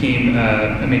university, and it became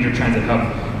a major transit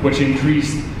hub, which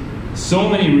increased so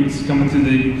many routes coming through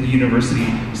the university.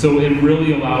 So it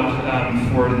really allowed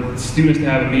for students to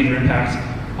have a major impact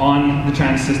on the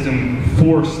transit system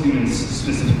for students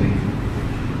specifically.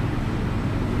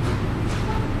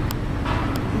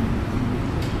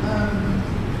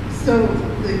 So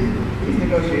these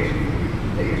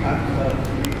negotiations that you're talking about,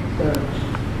 the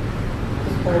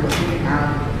pull that we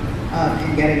have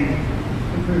in getting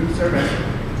improved service,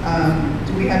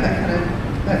 do we have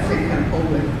that same kind of pull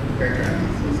with the fair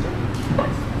transit system?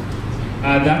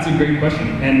 That's a great question,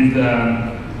 and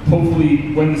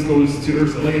hopefully when this goes to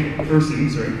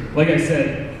URSU, like I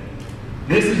said,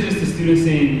 this is just the students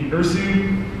saying,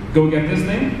 URSU, go get this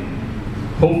thing.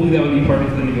 Hopefully that would be part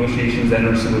of the negotiations that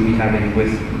URSU would be having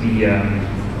with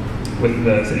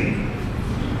the city.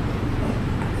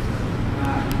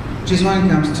 Just when it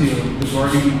comes to the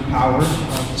bargaining power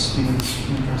of the students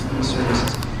when it comes to the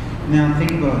services. Now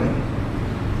think about it.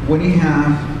 When you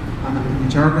have an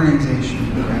entire organization,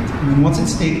 what's at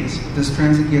stake is, does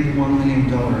transit get $1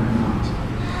 million or not?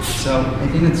 So I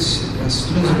think that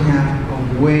students would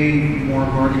have a way more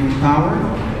bargaining power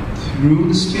through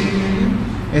the student union,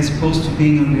 as opposed to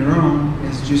being on their own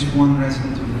as just one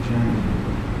resident of Regina.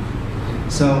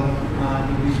 So it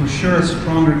would be for sure a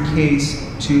stronger case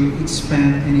to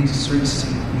expand any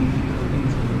services into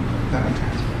public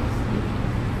transit.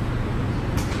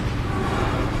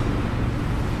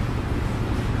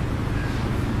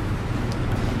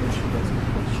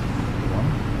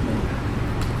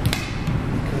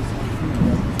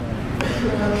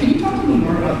 Can you talk to me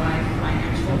more about my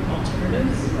financial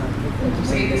alternatives? Like you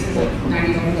say this is a $90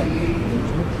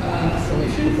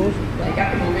 solution. Like at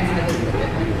the moment I live within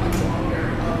like 1 kilometer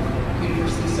of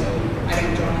university, so I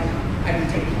don't drive, I don't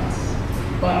take a bus.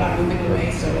 But I'm moving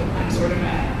away, so I'm sort of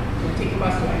at, do I take a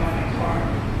bus, do I buy my car?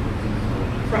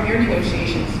 From your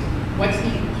negotiations, what's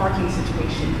the parking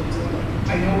situation going to look like?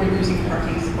 I know we're losing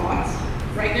parking spots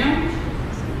right now.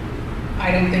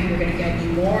 I don't think we're going to get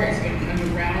any more. It's going to be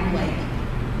underground. Like,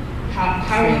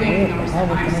 how are you making numbers that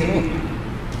I'm saving money?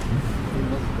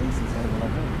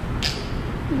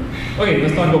 Okay,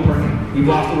 let's talk about parking. We've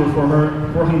lost over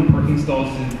 400 parking stalls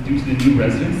due to the new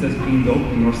residence that's being built on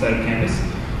the north side of campus.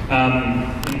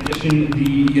 In addition,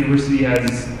 the university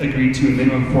has agreed to a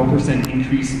minimum 4%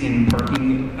 increase in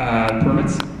parking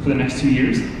permits for the next 2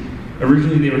 years.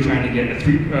 Originally, they were trying to get a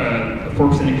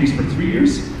 4% increase for 3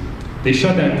 years. They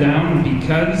shut that down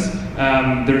because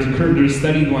there's a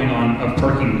study going on of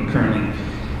parking currently.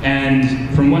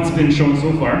 And from what's been shown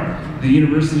so far, the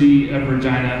University of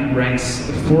Regina ranks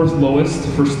 4th lowest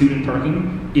for student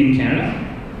parking in Canada,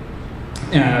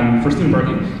 and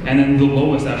then the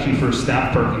lowest actually for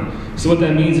staff parking. So what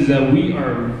that means is that we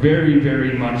are very,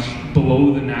 very much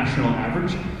below the national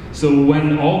average. So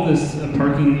when all this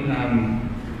parking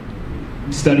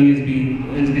study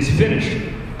is finished,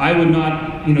 I would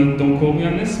not, don't quote me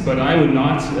on this, but I would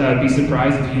not be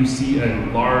surprised if you see a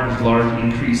large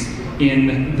increase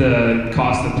in the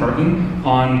cost of parking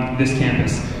on this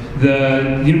campus.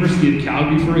 The University of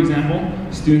Calgary, for example,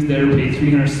 students there pay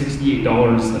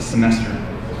 $368 a semester.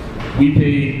 We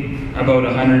pay about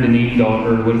 $180,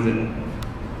 or what is it?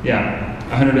 Yeah,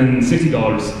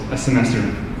 $160 a semester.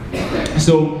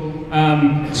 So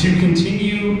to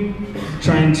continue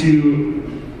trying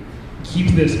to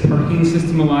keep this parking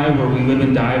system alive where we live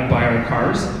and die by our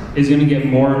cars is going to get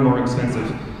more and more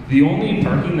expensive. The only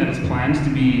parking that is planned to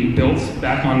be built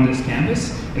back on this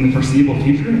campus in the foreseeable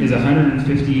future is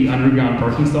 150 underground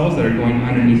parking stalls that are going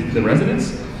underneath the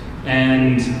residents.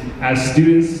 And as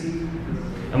students,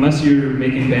 unless you're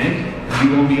making bank,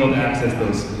 you won't be able to access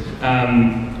those.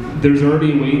 There's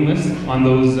already a waiting list on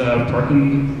those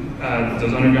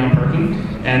those underground parking,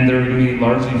 and they're going to be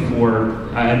largely for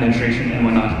administration and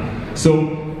whatnot.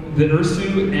 So the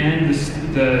URSU and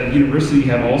the university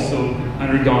have also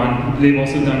they've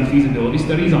also done feasibility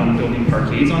studies on building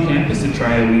parkades on campus to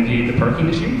try to alleviate the parking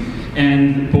issue.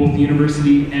 And both the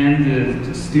university and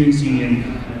the students' union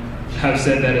have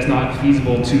said that it's not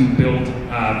feasible to build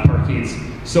parkades.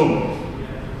 So,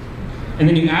 and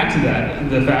then you add to that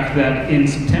the fact that in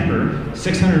September,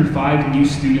 605 new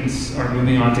students are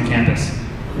moving onto campus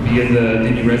via the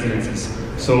new residences.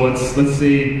 So let's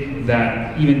say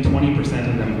that even 20%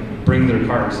 of them bring their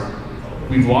cars.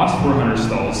 We've lost 400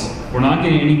 stalls. We're not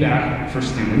getting any back for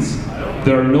students.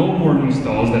 There are no more new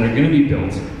stalls that are going to be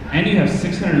built. And you have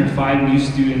 605 new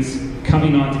students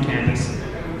coming onto campus.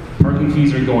 Parking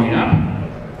fees are going up.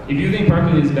 If you think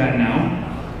parking is bad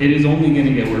now, it is only going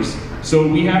to get worse. So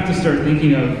we have to start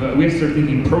thinking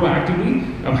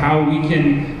proactively of how we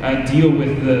can deal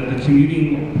with the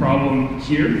commuting problem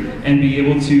here and be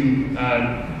able to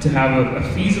have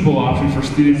a feasible option for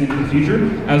students in the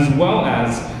future, as well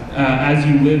as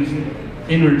you live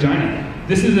in Regina.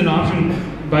 This is an option.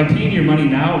 By paying your money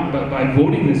now, but by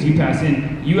voting this UPass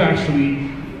in, you actually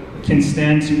can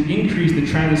stand to increase the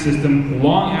transit system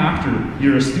long after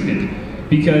you're a student.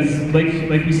 Because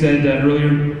like we said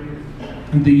earlier,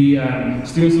 the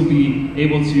students will be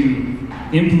able to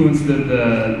influence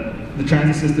the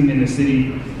transit system in the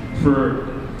city for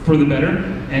the better,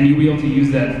 and you'll be able to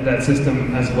use that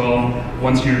system as well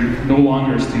once you're no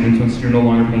longer a student, once you're no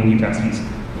longer paying UPass fees.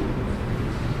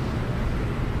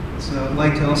 So I'd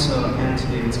like to also add to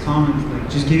David's comment,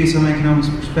 just give you some economics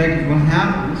perspective. What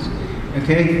happens,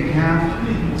 okay, you have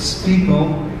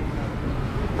people,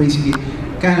 basically,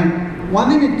 one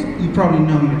thing that you probably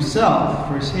know yourself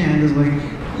firsthand is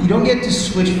you don't get to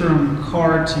switch from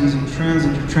car to using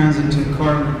transit or transit to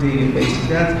car on a daily basis.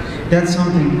 That's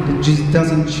something that just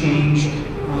doesn't change.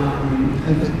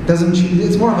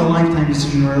 It's more of a lifetime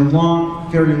decision or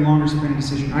a fairly longer spanning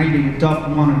decision. Either you adopt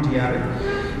one or the other.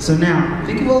 So now,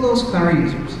 think of all those car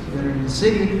users that are in the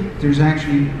city. There's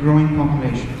actually a growing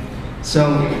population. So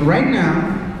right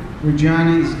now,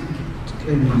 Regina is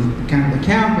kind of the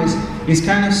campus is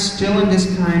kind of still in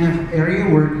this kind of area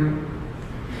where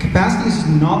capacity is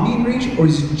not being reached or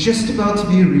is just about to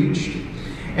be reached.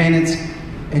 And it's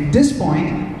at this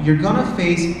point, you're gonna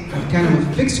face a kind of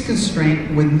a fixed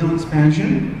constraint with no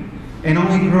expansion and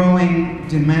only growing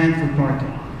demand for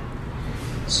parking.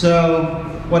 So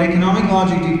what economic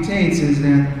logic dictates is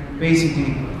that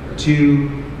basically to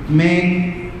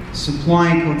make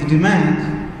supply equal to demand,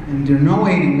 and there are no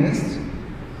waiting lists,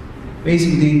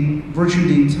 basically virtually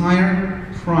the entire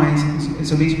price,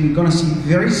 so basically we're going to see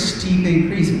very steep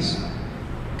increases,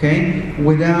 okay,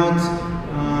 without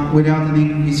an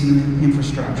increase in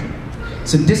infrastructure.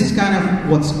 So this is kind of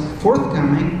what's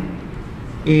forthcoming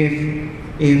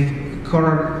if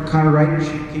car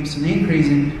ridership keeps on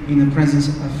increasing in the presence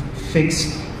of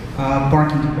fixed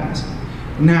parking capacity.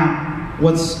 Now,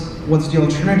 what's the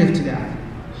alternative to that?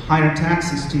 Higher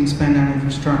taxes to expand on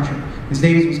infrastructure. As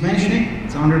David was mentioning,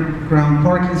 it's underground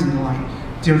parkings and the like.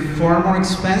 They're far more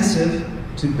expensive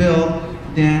to build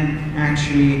than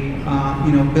actually,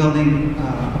 building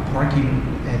a parking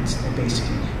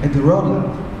basically at the road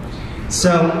level.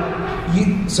 So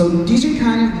these are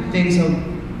kind of the things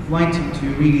I'd like to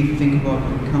really think about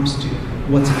when it comes to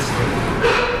what's at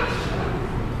stake.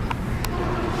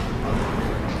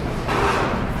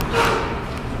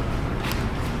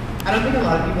 I don't think a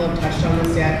lot of people have touched on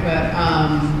this yet, but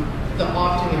the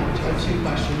opting out of two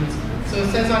questions. So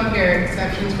it says on here,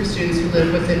 exceptions for students who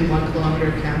live within 1 kilometer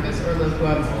of campus or live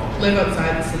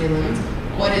outside the city limits.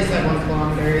 What is that 1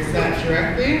 kilometer? Is that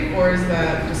directly or is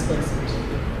that displacement?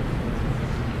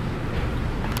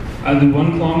 The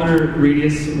 1 kilometer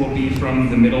radius will be from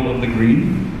the middle of the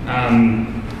green.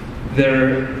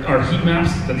 There are heat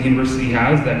maps that the university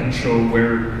has that can show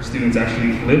where students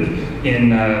actually live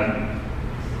in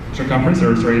circumference,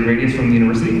 or sorry, radius from the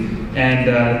university. And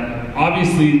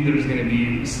obviously there's going to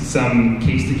be some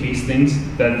case-to-case things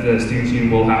that the Students'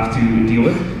 Union will have to deal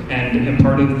with. And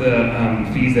part of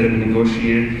the fees that have been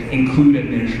negotiated include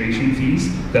administration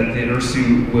fees that the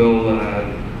URSU will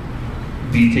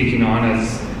be taking on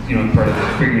as part of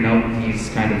figuring out these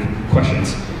kind of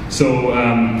questions. So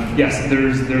yes,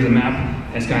 there's a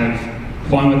map that's kind of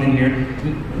falling within here.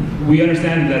 We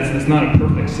understand that it's not a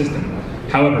perfect system.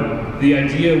 However, the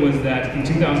idea was that in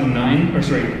 2009, or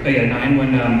sorry,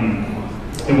 when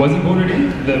it wasn't voted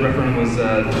in, the referendum was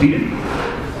defeated,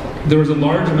 there was a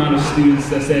large amount of students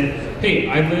that said, hey,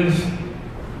 I live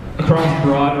across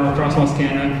Broad or across West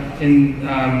Canada in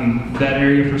that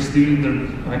area for student,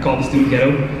 I call it the student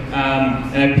ghetto,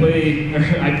 and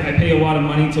I pay a lot of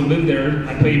money to live there.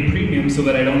 I pay a premium so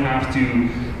that I don't have to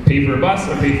pay for a bus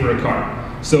or pay for a car.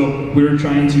 So we're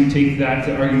trying to take that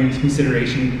argument into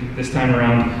consideration this time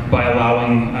around by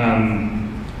allowing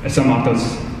some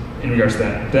opt-outs in regards to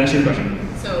that. Did that answer your question?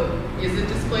 So is it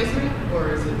displacement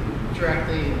or is it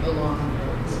directly along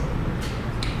roads?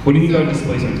 What do you mean by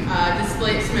displacement?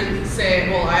 Displacement, say,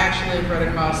 well, I actually live right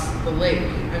across the lake.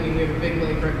 I mean, we have a big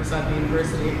lake right beside the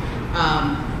university.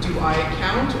 Do I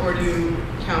count, or do you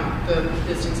count the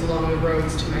distance along the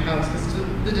roads to my house?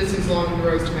 Because the distance along the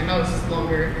roads to my house is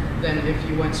longer than if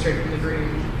you went straight from the green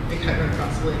and cut right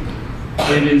across the lake.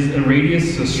 It is a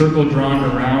radius, a circle drawn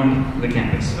around the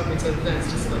campus. Okay, so then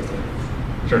it's displacement.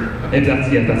 Sure. Okay.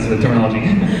 That's the terminology.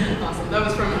 Awesome. That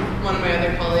was from one of my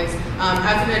other colleagues.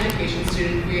 As an education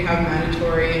student, we have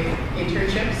mandatory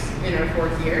internships in our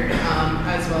 4th year,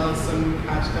 as well as some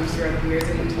catch comes throughout the years.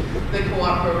 And the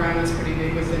co-op program is pretty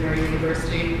big within our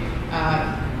university,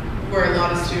 where a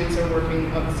lot of students are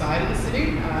working outside of the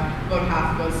city. About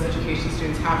half of us education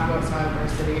students have to go outside of our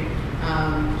city.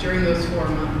 During those 4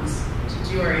 months to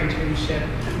do our internship,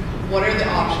 what are the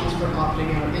options for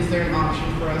opting out? Is there an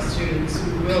option for us students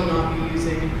who will not be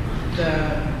using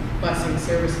the busing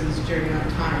services during that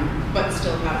time, but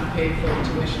still have to pay full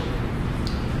tuition?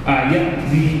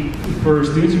 For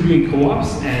students who are doing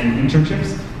co-ops and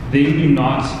internships, they do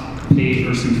not pay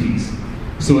URSU fees.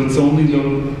 So it's only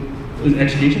the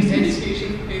education students?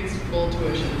 Education pays full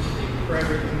tuition for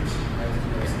everything.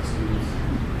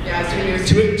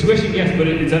 Tuition, yes, but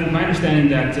it's my understanding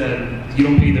that you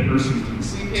don't pay the URSU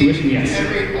fees. Tuition, yes.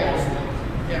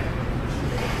 Yeah.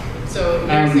 So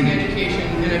nursing, education,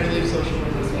 and I believe social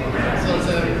work as well. So it's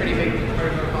a pretty big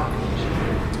part of our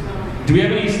population. Do we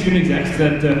have any student execs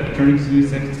that attorney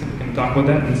student execs can talk about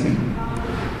that?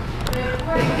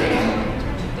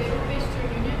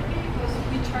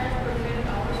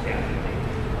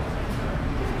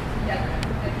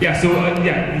 Yeah, so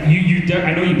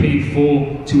I know you pay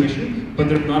full tuition, but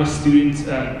there's not a student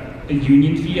a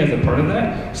union fee as a part of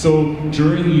that. So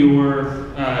during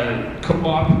your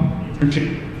co-op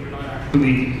internship, you're not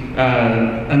actually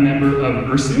a member of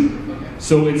URSU.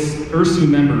 So it's URSU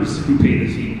members who pay the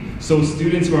fee. So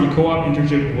students who are on co-op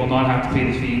internship will not have to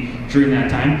pay the fee during that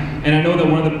time. And I know that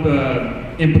one of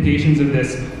the implications of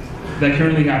this that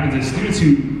currently happens is students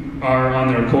who are on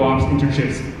their co-ops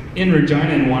internships in Regina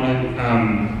and want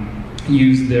to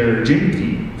use their gym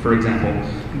fee, for example,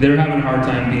 they're having a hard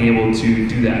time being able to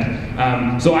do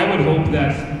that. So I would hope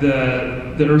that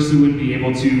the URSU would be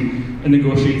able to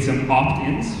negotiate some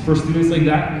opt-ins for students like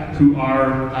that who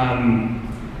are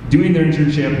doing their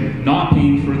internship, not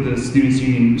paying for the Students'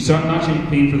 Union, not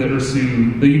paying for the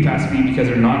URSU, the UPass fee because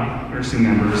they're not URSU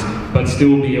members, but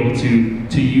still be able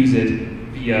to use it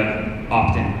via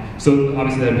opt-in. So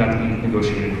obviously that would have to be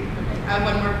negotiated. I have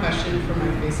one more question from my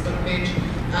Facebook page.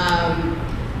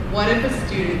 What if a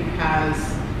student has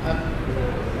a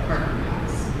parking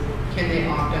pass? Can they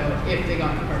opt out if they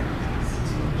got the parking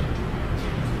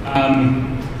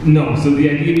pass? No. So the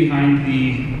idea behind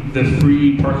the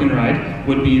free park and ride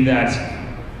would be that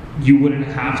you wouldn't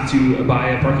have to buy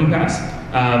a parking pass.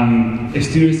 If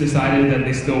students decided that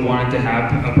they still wanted to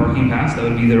have a parking pass, that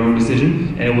would be their own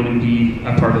decision, and it wouldn't be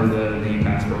a part of the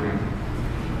UPass program.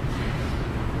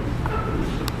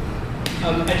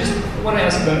 I just want to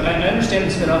ask about, I understand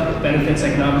the spin-off benefits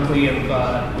economically of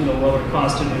lower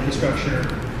cost of infrastructure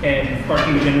and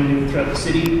parking generally throughout the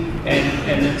city,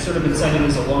 and it's sort of been cited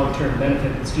as a long-term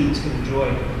benefit that students can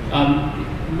enjoy.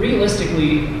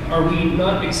 Realistically, are we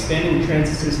not expanding the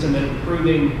transit system and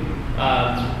improving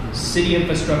city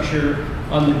infrastructure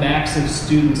on the backs of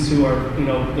students who are,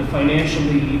 the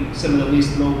financially some of the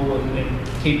least mobile and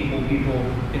capable people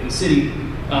in the city,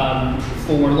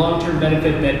 for long-term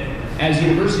benefit that as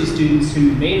university students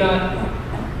who may not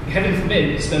heaven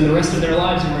forbid, spend the rest of their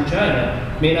lives in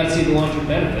Regina may not see the long-term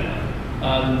benefit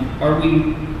of.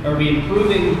 Are we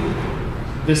improving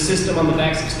the system on the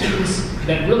backs of students?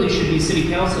 That really should be City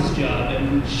Council's job,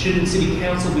 and shouldn't City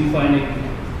Council be finding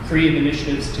creative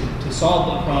initiatives to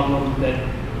solve the problem that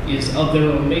is of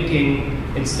their own making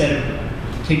instead of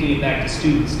kicking it back to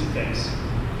students to fix?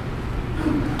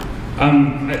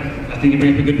 I think you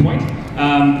bring up a good point.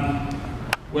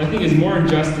 What I think is more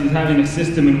unjust is having a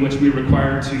system in which we're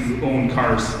required to own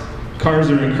cars. Cars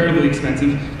are incredibly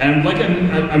expensive, and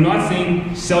I'm not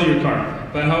saying sell your car,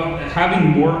 but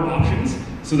having more options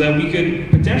so that we could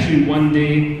potentially one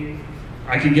day,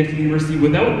 I could get to the university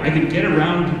I could get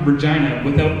around Regina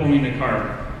without owning a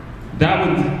car. That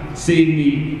would save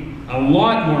me a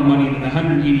lot more money than the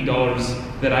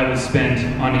 $180 that I would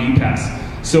spend on a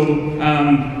UPass. So,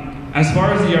 as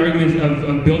far as the argument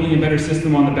of building a better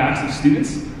system on the backs of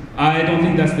students, I don't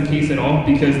think that's the case at all,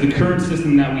 because the current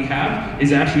system that we have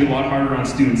is actually a lot harder on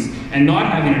students. And not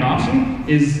having an option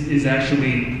is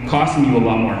actually costing you a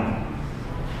lot more.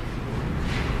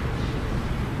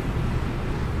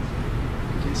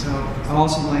 Okay, so I'd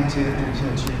also like to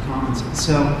add to your comments.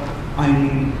 So I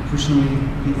personally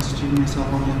being a student myself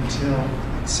only until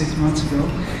like 6 months ago.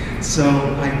 So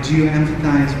I do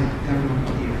empathize with everyone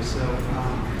here.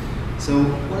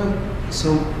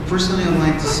 So personally, I'd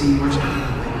like to see much more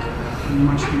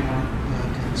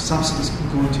kind of subsidies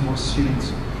going towards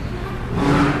students.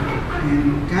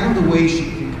 And kind of the way you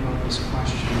should think about this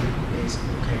question is,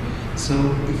 okay, so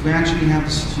if we actually have a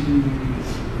student union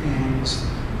and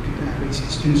basically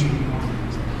students are being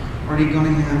organized, are they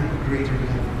going to have a greater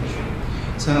leverage?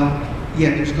 So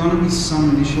yeah, there's going to be some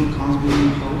initial costs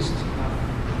being imposed,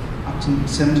 up to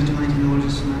 $70 to $90 a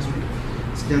semester.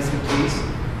 So that's the case.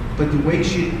 But the way you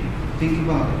should think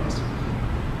about it is,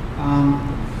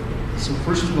 so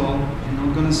first of all, you're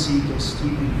not going to see those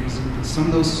steep increases. And some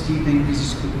of those steep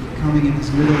increases could be coming in as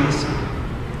little as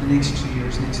the next 2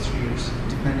 years, next 3 years,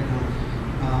 depending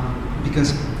on,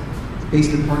 because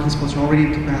basically parking spots are already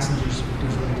at capacity, there's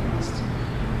really costs.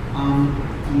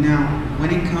 Now, when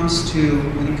it comes to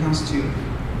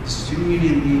the student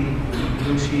union meeting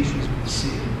negotiations with the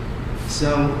city,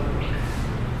 so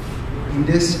in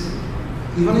this,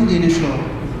 even in the initial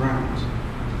round,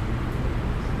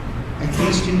 I think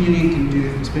the student union can do,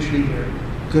 especially if they're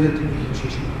good at the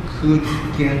negotiation, could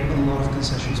get a lot of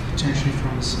concessions potentially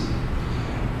from the city.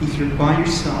 If you're by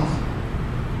yourself,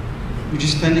 you're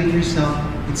just spending for yourself,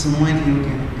 it's unlikely you'll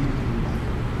get anything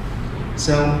back.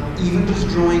 So even just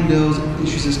drawing those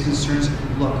issues as concerns,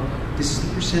 look, this is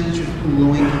the percentage of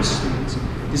low-income students,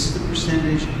 this is the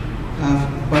percentage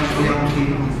of budget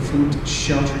allocated on food,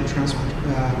 shelter, and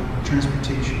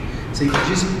transportation. So if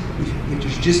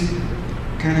there's just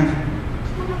kind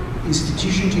of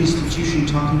institution to institution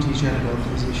talking to each other about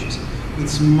those issues,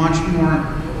 it's much more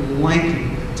likely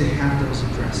to have those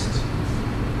addressed.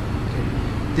 Okay.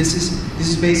 This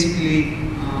is basically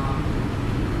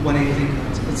what I think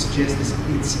it's just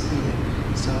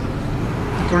so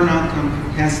the current outcome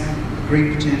has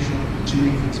great potential to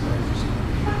make things better.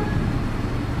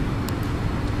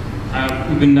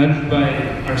 We've been nudged by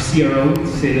our CRO to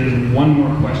say there's one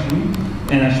more question,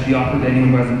 and that should be offered to anyone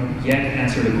who hasn't yet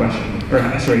answered the question,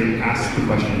 or sorry, asked the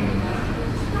question.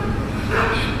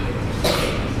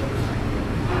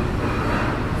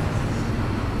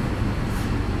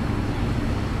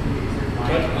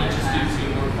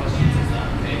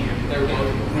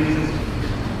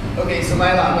 Okay, so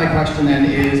my question then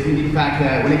is going to be the fact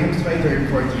that when it comes to my 3rd and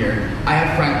 4th year, I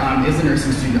have as a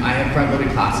nursing student, I have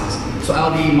front-loaded classes. So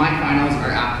my finals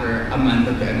are after a month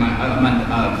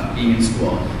of being in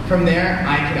school. From there,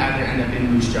 I could either end up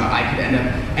in Moose Jaw, I could end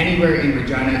up anywhere in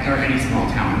Regina or any small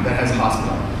town that has a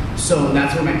hospital. So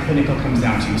that's where my clinical comes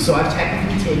down to. So I've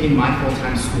technically taken my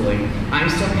full-time schooling. I'm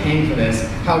still paying for this.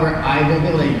 However, I won't be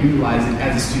able to utilize it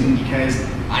as a student because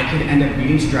I could end up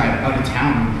needing to drive out of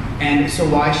town. And so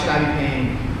why should I be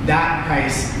paying that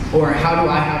price? Or how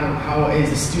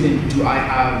as a student, do I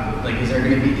have, like, is there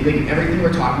going to be, like, everything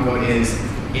we're talking about is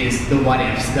the what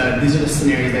ifs, these are the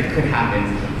scenarios that could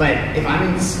happen. But if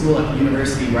I'm in school at the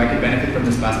university where I could benefit from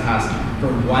this bus pass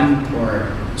for 1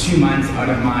 or 2 months out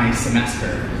of my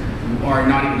semester, or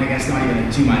not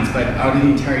even 2 months, but out of the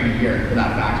entire year for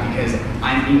that fact, because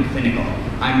I'm in clinical,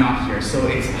 I'm not here. So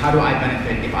it's how do I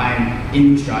benefit if I'm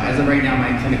in Moose Jaw? As of right now,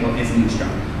 my clinical is in Moose Jaw.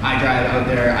 I drive out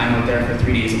there, I'm out there for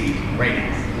 3 days a week right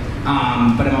now.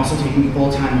 But I'm also taking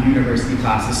full-time university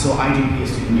classes, so I do pay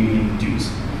student union dues.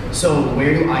 So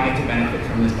where do I get to benefit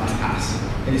from this bus pass,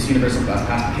 in this universal bus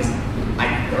pass? Because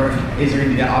or is there going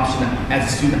to be that option that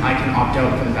as a student I can opt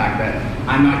out for the fact that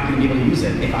I'm not going to be able to use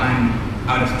it if I'm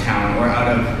out of town or out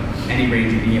of any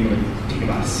range of being able to take a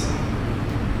bus?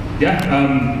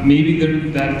 Yeah,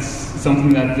 maybe that's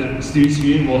something that the students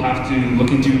union will have to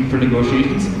look into for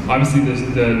negotiations. Obviously,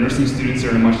 the nursing students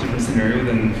are in a much different scenario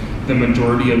than the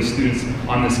majority of students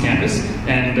on this campus,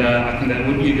 and I think that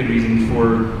would be a good reason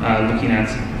for looking at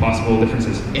possible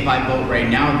differences. If I vote right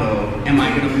now, though, am I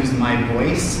going to lose my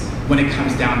voice when it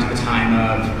comes down to the time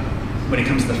of, when it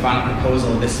comes to the final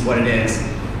proposal, this is what it is?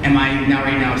 Am I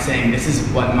right now saying this is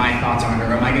what my thoughts are,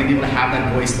 or am I going to be able to have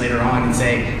that voice later on and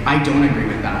say, I don't agree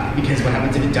with that, because what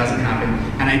happens if it doesn't happen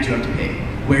and I do have to pay?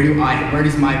 Where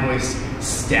does my voice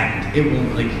stand? It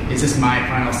won't, is this my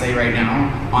final say right now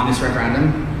on this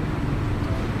referendum?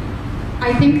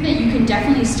 I think that you can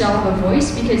definitely still have a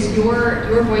voice because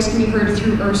your voice can be heard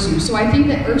through URSU. So I think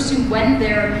that URSU, when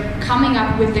they're coming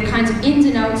up with the kinds of ins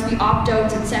and outs, the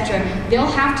opt-outs, etc., they'll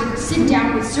have to sit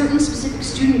down with certain specific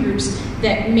student groups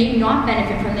that may not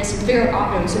benefit from this and figure out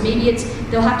opt-outs. So maybe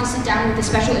they'll have to sit down with a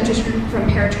special interest group from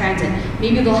paratransit.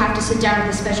 Maybe they'll have to sit down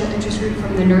with a special interest group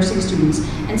from the nursing students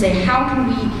and say, how can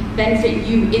we benefit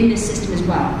you in this system as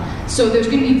well? So there's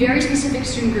going to be very specific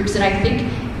student groups that I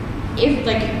think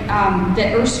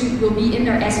that URSU will be in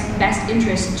their best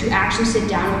interest to actually sit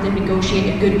down with and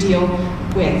negotiate a good deal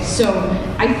with. So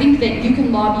I think that you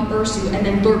can lobby URSU, and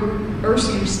then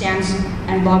URSU stands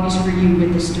and lobbies for you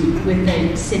with the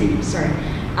city.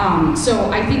 So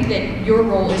I think that your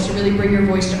role is to really bring your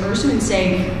voice to URSU and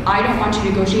say, I don't want you to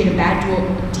negotiate a bad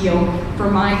deal for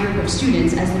my group of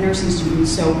students as the nursing students,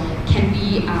 so can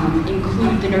we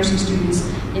include the nursing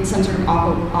students in some sort of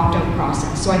opt-out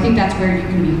process? So I think that's where you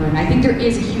can be heard. And I think there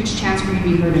is a huge chance for you to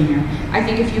be heard in here. I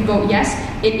think if you vote yes,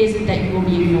 it isn't that you will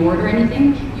be ignored or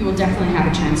anything, you will definitely have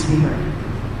a chance to be heard.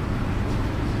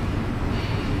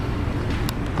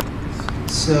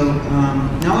 So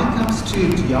now it comes to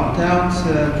the opt-out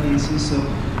cases. So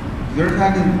we're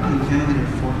having in Canada there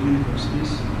are 4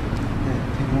 universities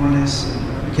that more or less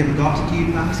have adopted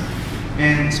the UPass.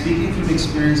 And speaking from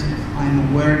experience,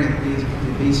 I'm aware that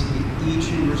basically each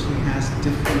university has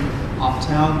different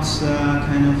opt-out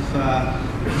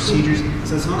procedures.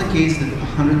 So it's not the case that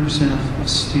 100% of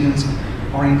students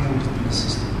are included in the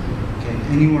system. Okay,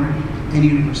 any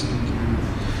university in Canada.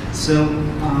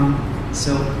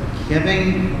 So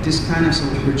having this kind of,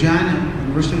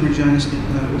 University of Regina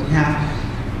would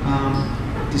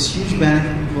have this huge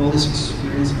benefit of all this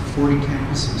experience of 40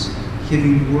 campuses,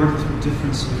 having worked with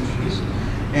different solutions,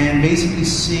 and basically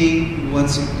seeing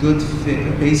what's a good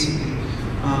fit, basically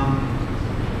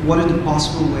what are the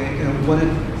possible what are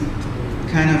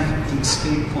the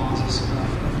escape clauses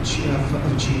of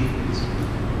achieving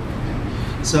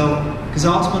this. So, because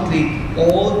ultimately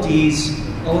all of these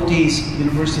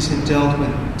universities have dealt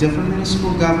with different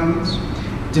municipal governments,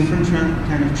 different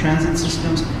kind of transit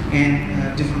systems,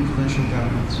 and different provincial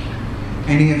governments.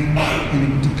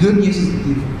 And the good news is that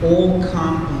they've all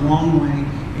come a long way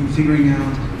in figuring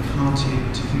out how to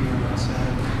figure out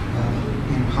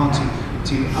how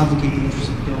to advocate the interests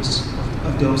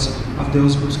of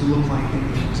those groups who look like they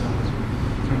themselves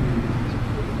from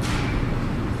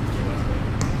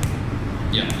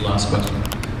Yeah, last question.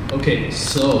 Okay,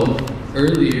 so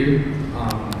earlier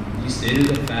you stated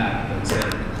a fact that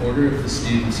said a quarter of the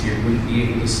students here wouldn't be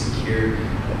able to secure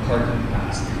a parking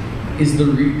pass.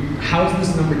 How is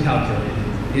this number calculated?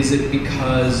 Is it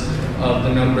because of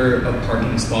the number of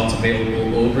parking spots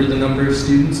available over the number of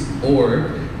students,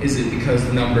 or is it because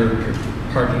the number of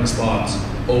parking spots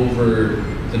over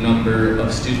the number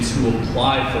of students who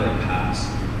apply for a pass?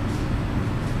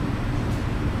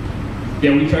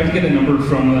 Yeah, we tried to get a number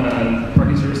from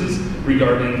parking services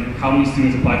regarding how many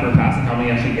students apply for a pass and how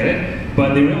many actually get it,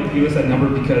 but they were able to give us that number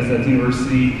because at the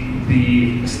university,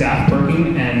 the staff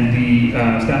parking and the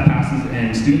staff passes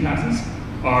and student passes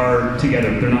are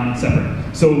together, they're not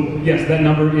separate. So yes, that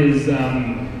number is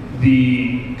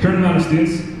the current amount of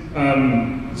students.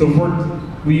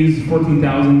 We use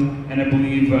 14,000, and I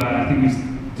believe, I think it was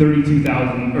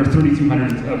 32,000 or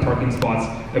 3,200 parking spots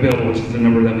available, which is the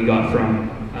number that we got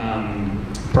from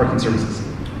parking services.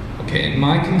 Okay, and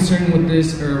my concern with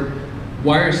this are,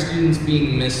 why are students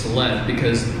being misled?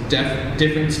 Because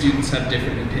different students have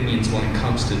different opinions when it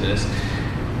comes to this.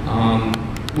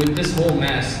 With this whole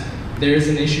mess, there's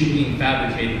an issue being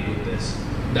fabricated with this.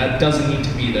 That doesn't need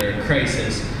to be there, a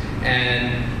crisis.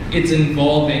 And it's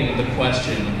involving the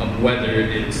question of whether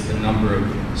it's the number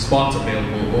of spots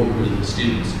available over the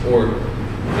students or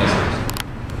visitors.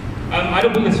 I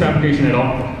don't believe it's fabrication at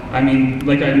all. I mean,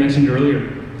 like I mentioned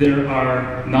earlier, there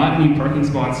are not any parking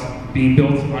spots being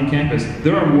built on campus.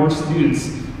 There are more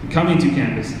students coming to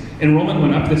campus. Enrollment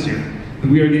went up this year.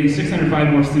 We are getting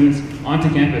 605 more students onto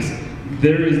campus.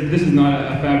 this is not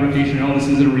a fabrication at all. This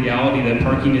is a reality that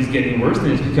parking is getting worse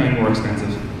and it's becoming more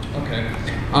expensive. Okay.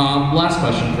 Last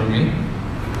question for me.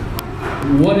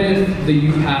 What if the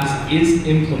U-Pass is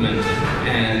implemented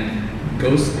and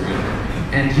goes through,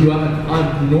 and you have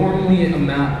an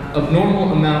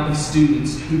abnormal amount of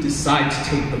students who decide to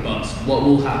take the bus? What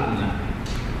will happen then?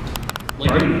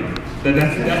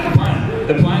 That's the plan.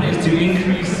 The plan is to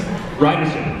increase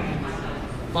ridership.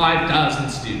 5,000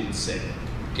 students, say.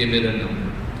 Give it a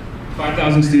number.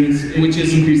 5,000 students, which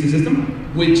is increase the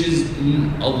system? Which is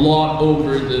a lot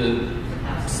over the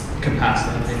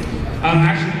capacity, I think.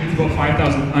 Actually, it's about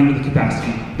 5,000 under the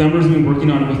capacity. The numbers we've been working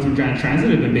on with Regina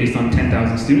Transit have been based on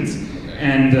 10,000 students.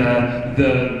 And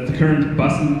the current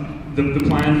buses, the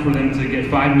plan for them to get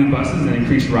 5 new buses and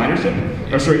increase ridership,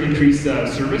 increase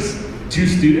service to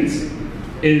students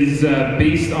is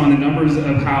based on the numbers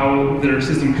of how their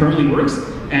system currently works.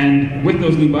 And with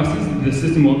those new buses, the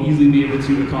system will easily be able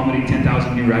to accommodate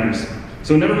 10,000 new riders.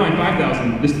 So never mind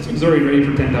 5,000, this system is already ready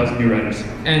for 10,000 new riders.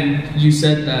 And you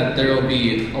said that there will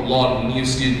be a lot of new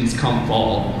students come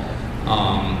fall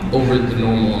over the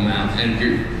normal amount, and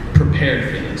you're prepared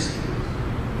for this.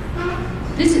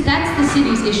 That's the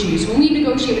city's issues. When we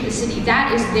negotiate with the city,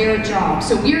 that is their job.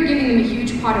 So we are giving them a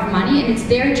huge pot of money, and it's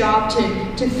their job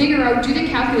to figure out, do the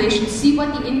calculations, see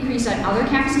what the increase on other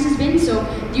campuses has been. So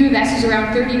the U of S is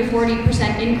around 30 to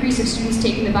 40% increase of students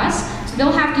taking the bus. So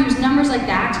they'll have to use numbers like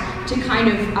that to kind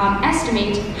of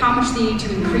estimate how much they need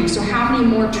to increase. So how many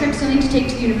more trips they need to take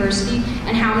to the university,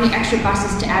 and how many extra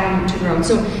buses to add on to the road.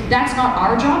 So that's not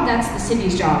our job, that's the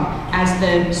city's job as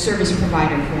the service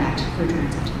provider for that, for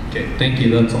transit. Okay, thank you,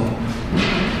 that's all.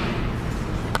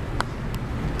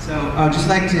 So I'd just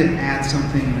like to add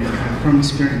something from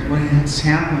experience. What has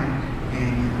happened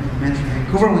in Metro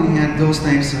Vancouver when you had those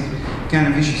types of kind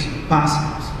of issues,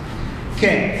 buses.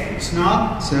 Okay, it's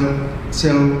not, so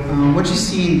what you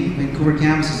see in Vancouver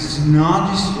campuses is not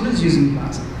just students using the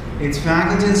bus, it's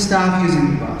faculty and staff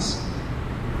using the bus.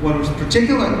 What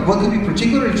could be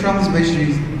particularly troublesome especially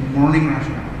is the morning rush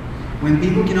hour, when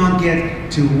people cannot get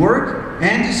to work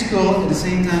and to school at the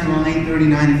same time around 8:30,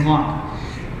 9 o'clock.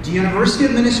 The university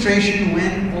administration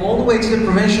went all the way to the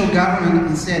provincial government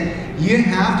and said, you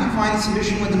have to find a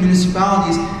solution with the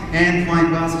municipalities and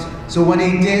find buses. So what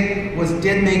they did was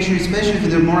make sure, especially for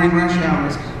the morning rush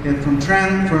hours, that from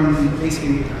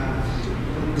basically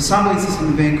the subway system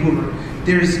in Vancouver,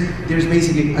 there's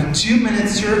basically a 2-minute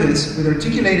service with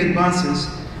articulated buses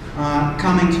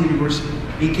coming to university.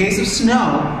 In case of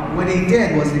snow, what they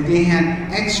did was that they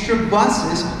had extra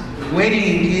buses waiting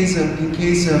in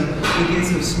case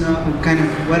of snow, kind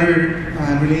of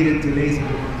weather-related delays,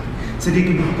 so they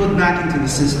could be put back into the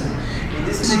system. And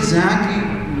this is exactly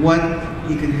what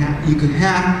you could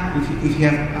happen if you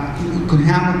have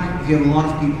a lot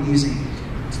of people using it.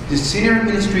 The senior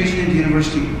administration at the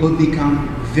university will become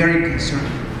very concerned.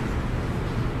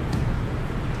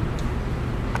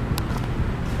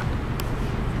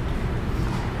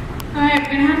 Alright, we're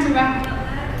going to have to wrap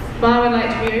up. Bar would like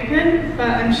to be open, but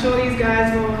I'm sure these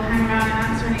guys will hang around and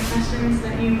answer any questions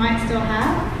that you might still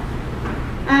have.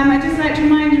 I'd just like to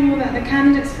remind you all that the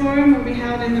Candidates Forum will be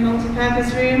held in the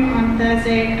multi-purpose room on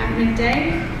Thursday at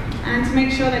midday, and to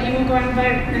make sure that you will go and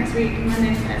vote next week,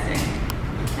 Monday to Thursday.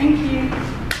 Thank you.